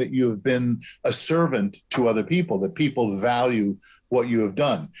showing that you have been a servant to other people, that people value what you have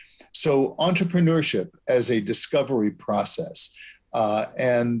done. So entrepreneurship as a discovery process,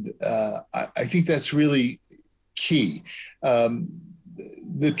 and I think that's really key.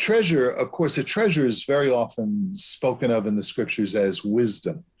 The treasure, of course, the treasure is very often spoken of in the scriptures as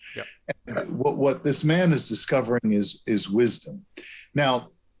wisdom. Yep. And what this man is discovering is wisdom. Now,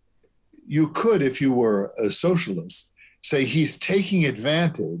 you could, if you were a socialist, say he's taking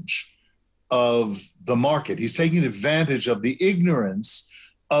advantage of the market. He's taking advantage of the ignorance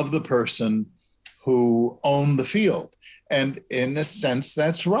of the person who owned the field. And in a sense,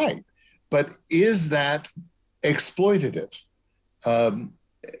 that's right. But is that exploitative?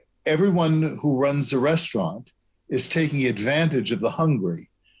 Everyone who runs a restaurant is taking advantage of the hunger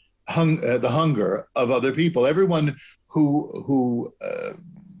of other people. Everyone who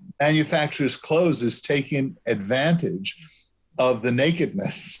manufactures clothes is taking advantage of the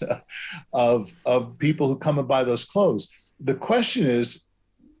nakedness of people who come and buy those clothes. The question is,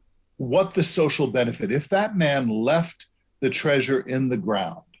 what the social benefit? If that man left the treasure in the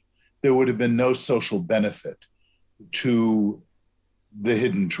ground, there would have been no social benefit to the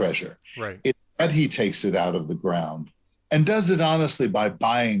hidden treasure. Right. It's that he takes it out of the ground and does it honestly by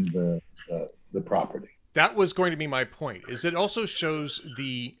buying the property. That was going to be my point. Is it also shows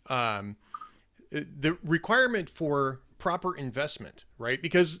the requirement for proper investment, right?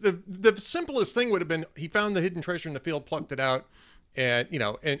 Because the simplest thing would have been he found the hidden treasure in the field, plucked it out, and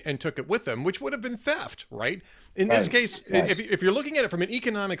and took it with him, which would have been theft, right? In this case, if you're looking at it from an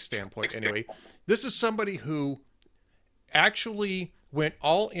economic standpoint, anyway, this is somebody who actually went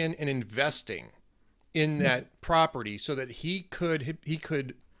all in investing in that property so that he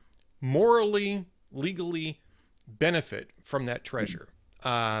could morally, legally benefit from that treasure.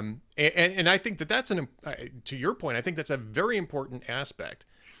 And I think that's to your point, I think that's a very important aspect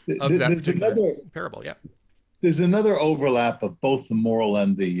of that particular parable. Yeah. There's another overlap of both the moral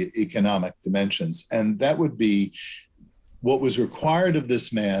and the economic dimensions, and that would be what was required of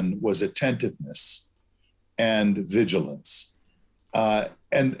this man was attentiveness and vigilance.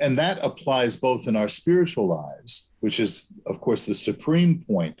 And that applies both in our spiritual lives, which is, of course, the supreme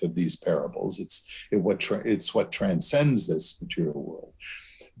point of these parables. It's what transcends this material world.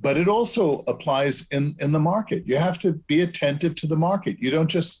 But it also applies in the market. You have to be attentive to the market. You don't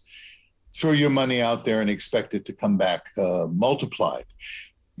just throw your money out there and expect it to come back multiplied.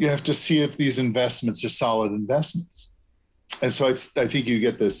 You have to see if these investments are solid investments. And so I think you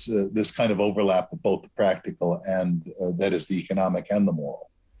get this kind of overlap of both the practical and that is the economic and the moral.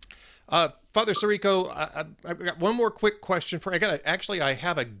 Father Sirico, I've got one more quick question for. I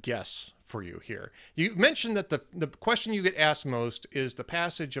have a guess for you here. You mentioned that the question you get asked most is the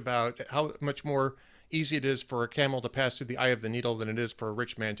passage about how much more easy it is for a camel to pass through the eye of the needle than it is for a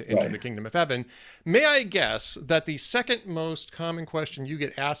rich man to enter the kingdom of heaven. May I guess that the second most common question you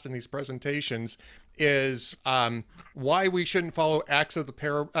get asked in these presentations is why we shouldn't follow Acts of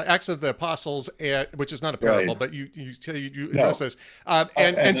the Apostles, which is not a parable, but you address this,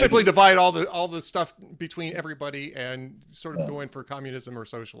 and simply divide all the stuff between everybody and sort of go in for communism or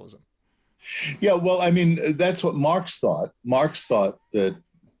socialism. Yeah, well, I mean, that's what Marx thought. Marx thought that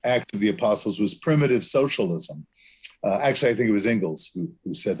Acts of the Apostles was primitive socialism. Actually, I think it was Engels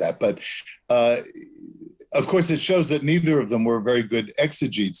who said that. But of course, it shows that neither of them were very good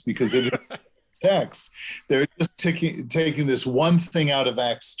exegetes because they didn't text. They're just taking this one thing out of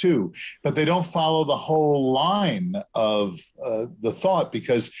Acts 2, but they don't follow the whole line of the thought,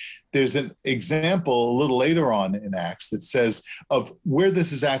 because there's an example a little later on in Acts that says of where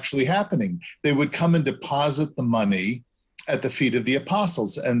this is actually happening. They would come and deposit the money at the feet of the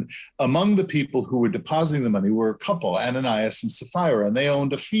apostles. And among the people who were depositing the money were a couple, Ananias and Sapphira, and they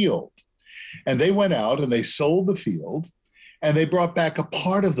owned a field. And they went out and they sold the field and they brought back a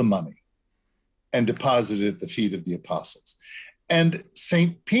part of the money and deposited at the feet of the apostles. And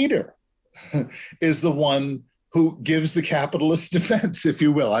St. Peter is the one who gives the capitalist defense, if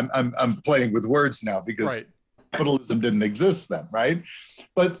you will. I'm playing with words now because Right. capitalism didn't exist then, right?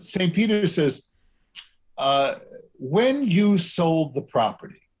 But St. Peter says, when you sold the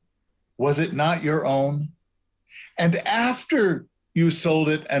property, was it not your own? And after you sold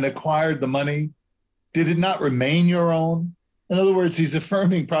it and acquired the money, did it not remain your own? In other words, he's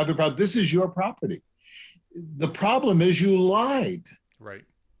affirming private property. This is your property. The problem is you lied Right.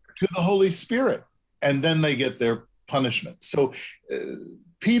 to the Holy Spirit, and then they get their punishment. So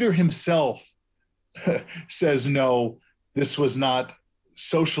Peter himself says, no, this was not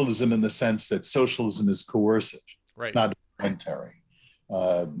socialism in the sense that socialism is coercive, Right. not voluntary.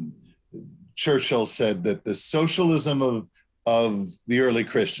 Churchill said that the socialism of the early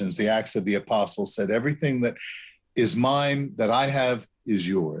Christians, the Acts of the Apostles, said everything that is mine, that I have, is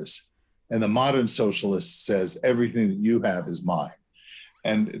yours. And the modern socialist says everything that you have is mine.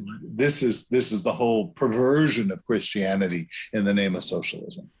 And this is the whole perversion of Christianity in the name of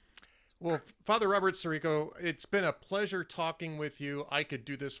socialism. Well, Father Robert Sirico, it's been a pleasure talking with you. I could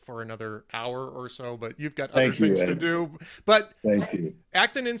do this for another hour or so, but you've got other things to do. But thank you.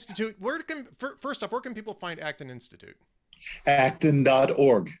 Acton Institute, first off, where can people find Acton Institute?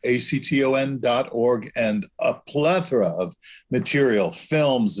 Acton.org, ACTON.org, and a plethora of material,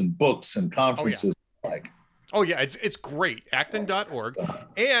 films and books and conferences. Oh, yeah, it's great. Acton.org.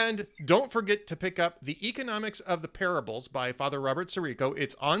 And don't forget to pick up The Economics of the Parables by Father Robert Sirico.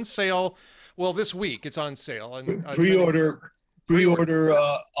 It's on sale. Well, this week it's on sale. And pre-order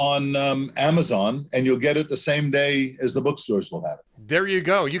on Amazon, and you'll get it the same day as the bookstores will have it. There you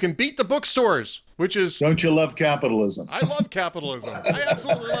go. You can beat the bookstores, which is... Don't you love capitalism? I love capitalism. I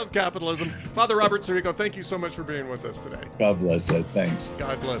absolutely love capitalism. Father Robert Sirico, thank you so much for being with us today. God bless, Ed. Thanks.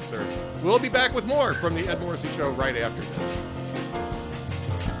 God bless, sir. We'll be back with more from the Ed Morrissey Show right after this.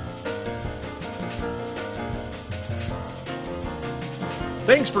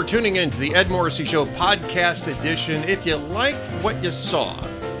 Thanks for tuning in to the Ed Morrissey Show podcast edition. If you like what you saw,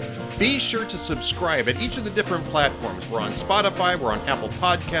 be sure to subscribe at each of the different platforms. We're on Spotify, we're on Apple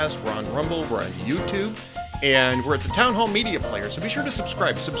Podcasts, we're on Rumble, we're on YouTube, and we're at the Town Hall Media Player, so be sure to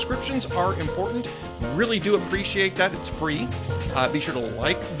subscribe. Subscriptions are important. Really do appreciate that. It's free. Be sure to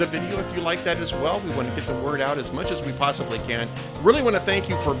like the video if you like that as well. We want to get the word out as much as we possibly can. Really want to thank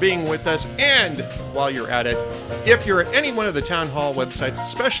you for being with us. And while you're at it, if you're at any one of the Town Hall websites,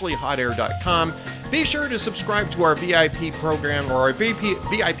 especially hotair.com, be sure to subscribe to our VIP program, or our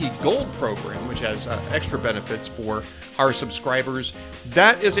VIP Gold program, which has extra benefits for our subscribers.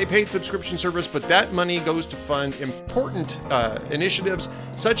 That is a paid subscription service, but that money goes to fund important initiatives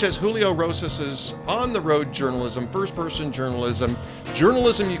such as Julio Rosas's on-the-road journalism, first-person journalism,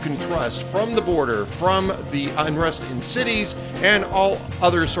 journalism you can trust from the border, from the unrest in cities, and all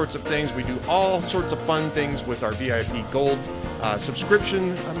other sorts of things. We do all sorts of fun things with our VIP Gold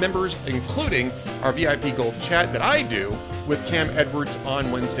subscription members, including our VIP Gold chat that I do with Cam Edwards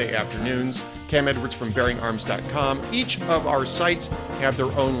on Wednesday afternoons. Cam Edwards from BearingArms.com. Each of our sites have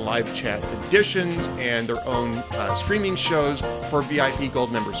their own live chat editions and their own streaming shows for VIP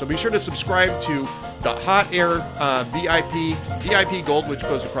Gold members. So be sure to subscribe to the Hot Air VIP Gold, which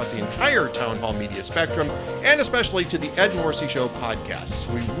goes across the entire Town Hall media spectrum, and especially to the Ed Morrissey Show podcasts.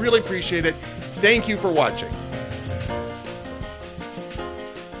 We really appreciate it. Thank you for watching.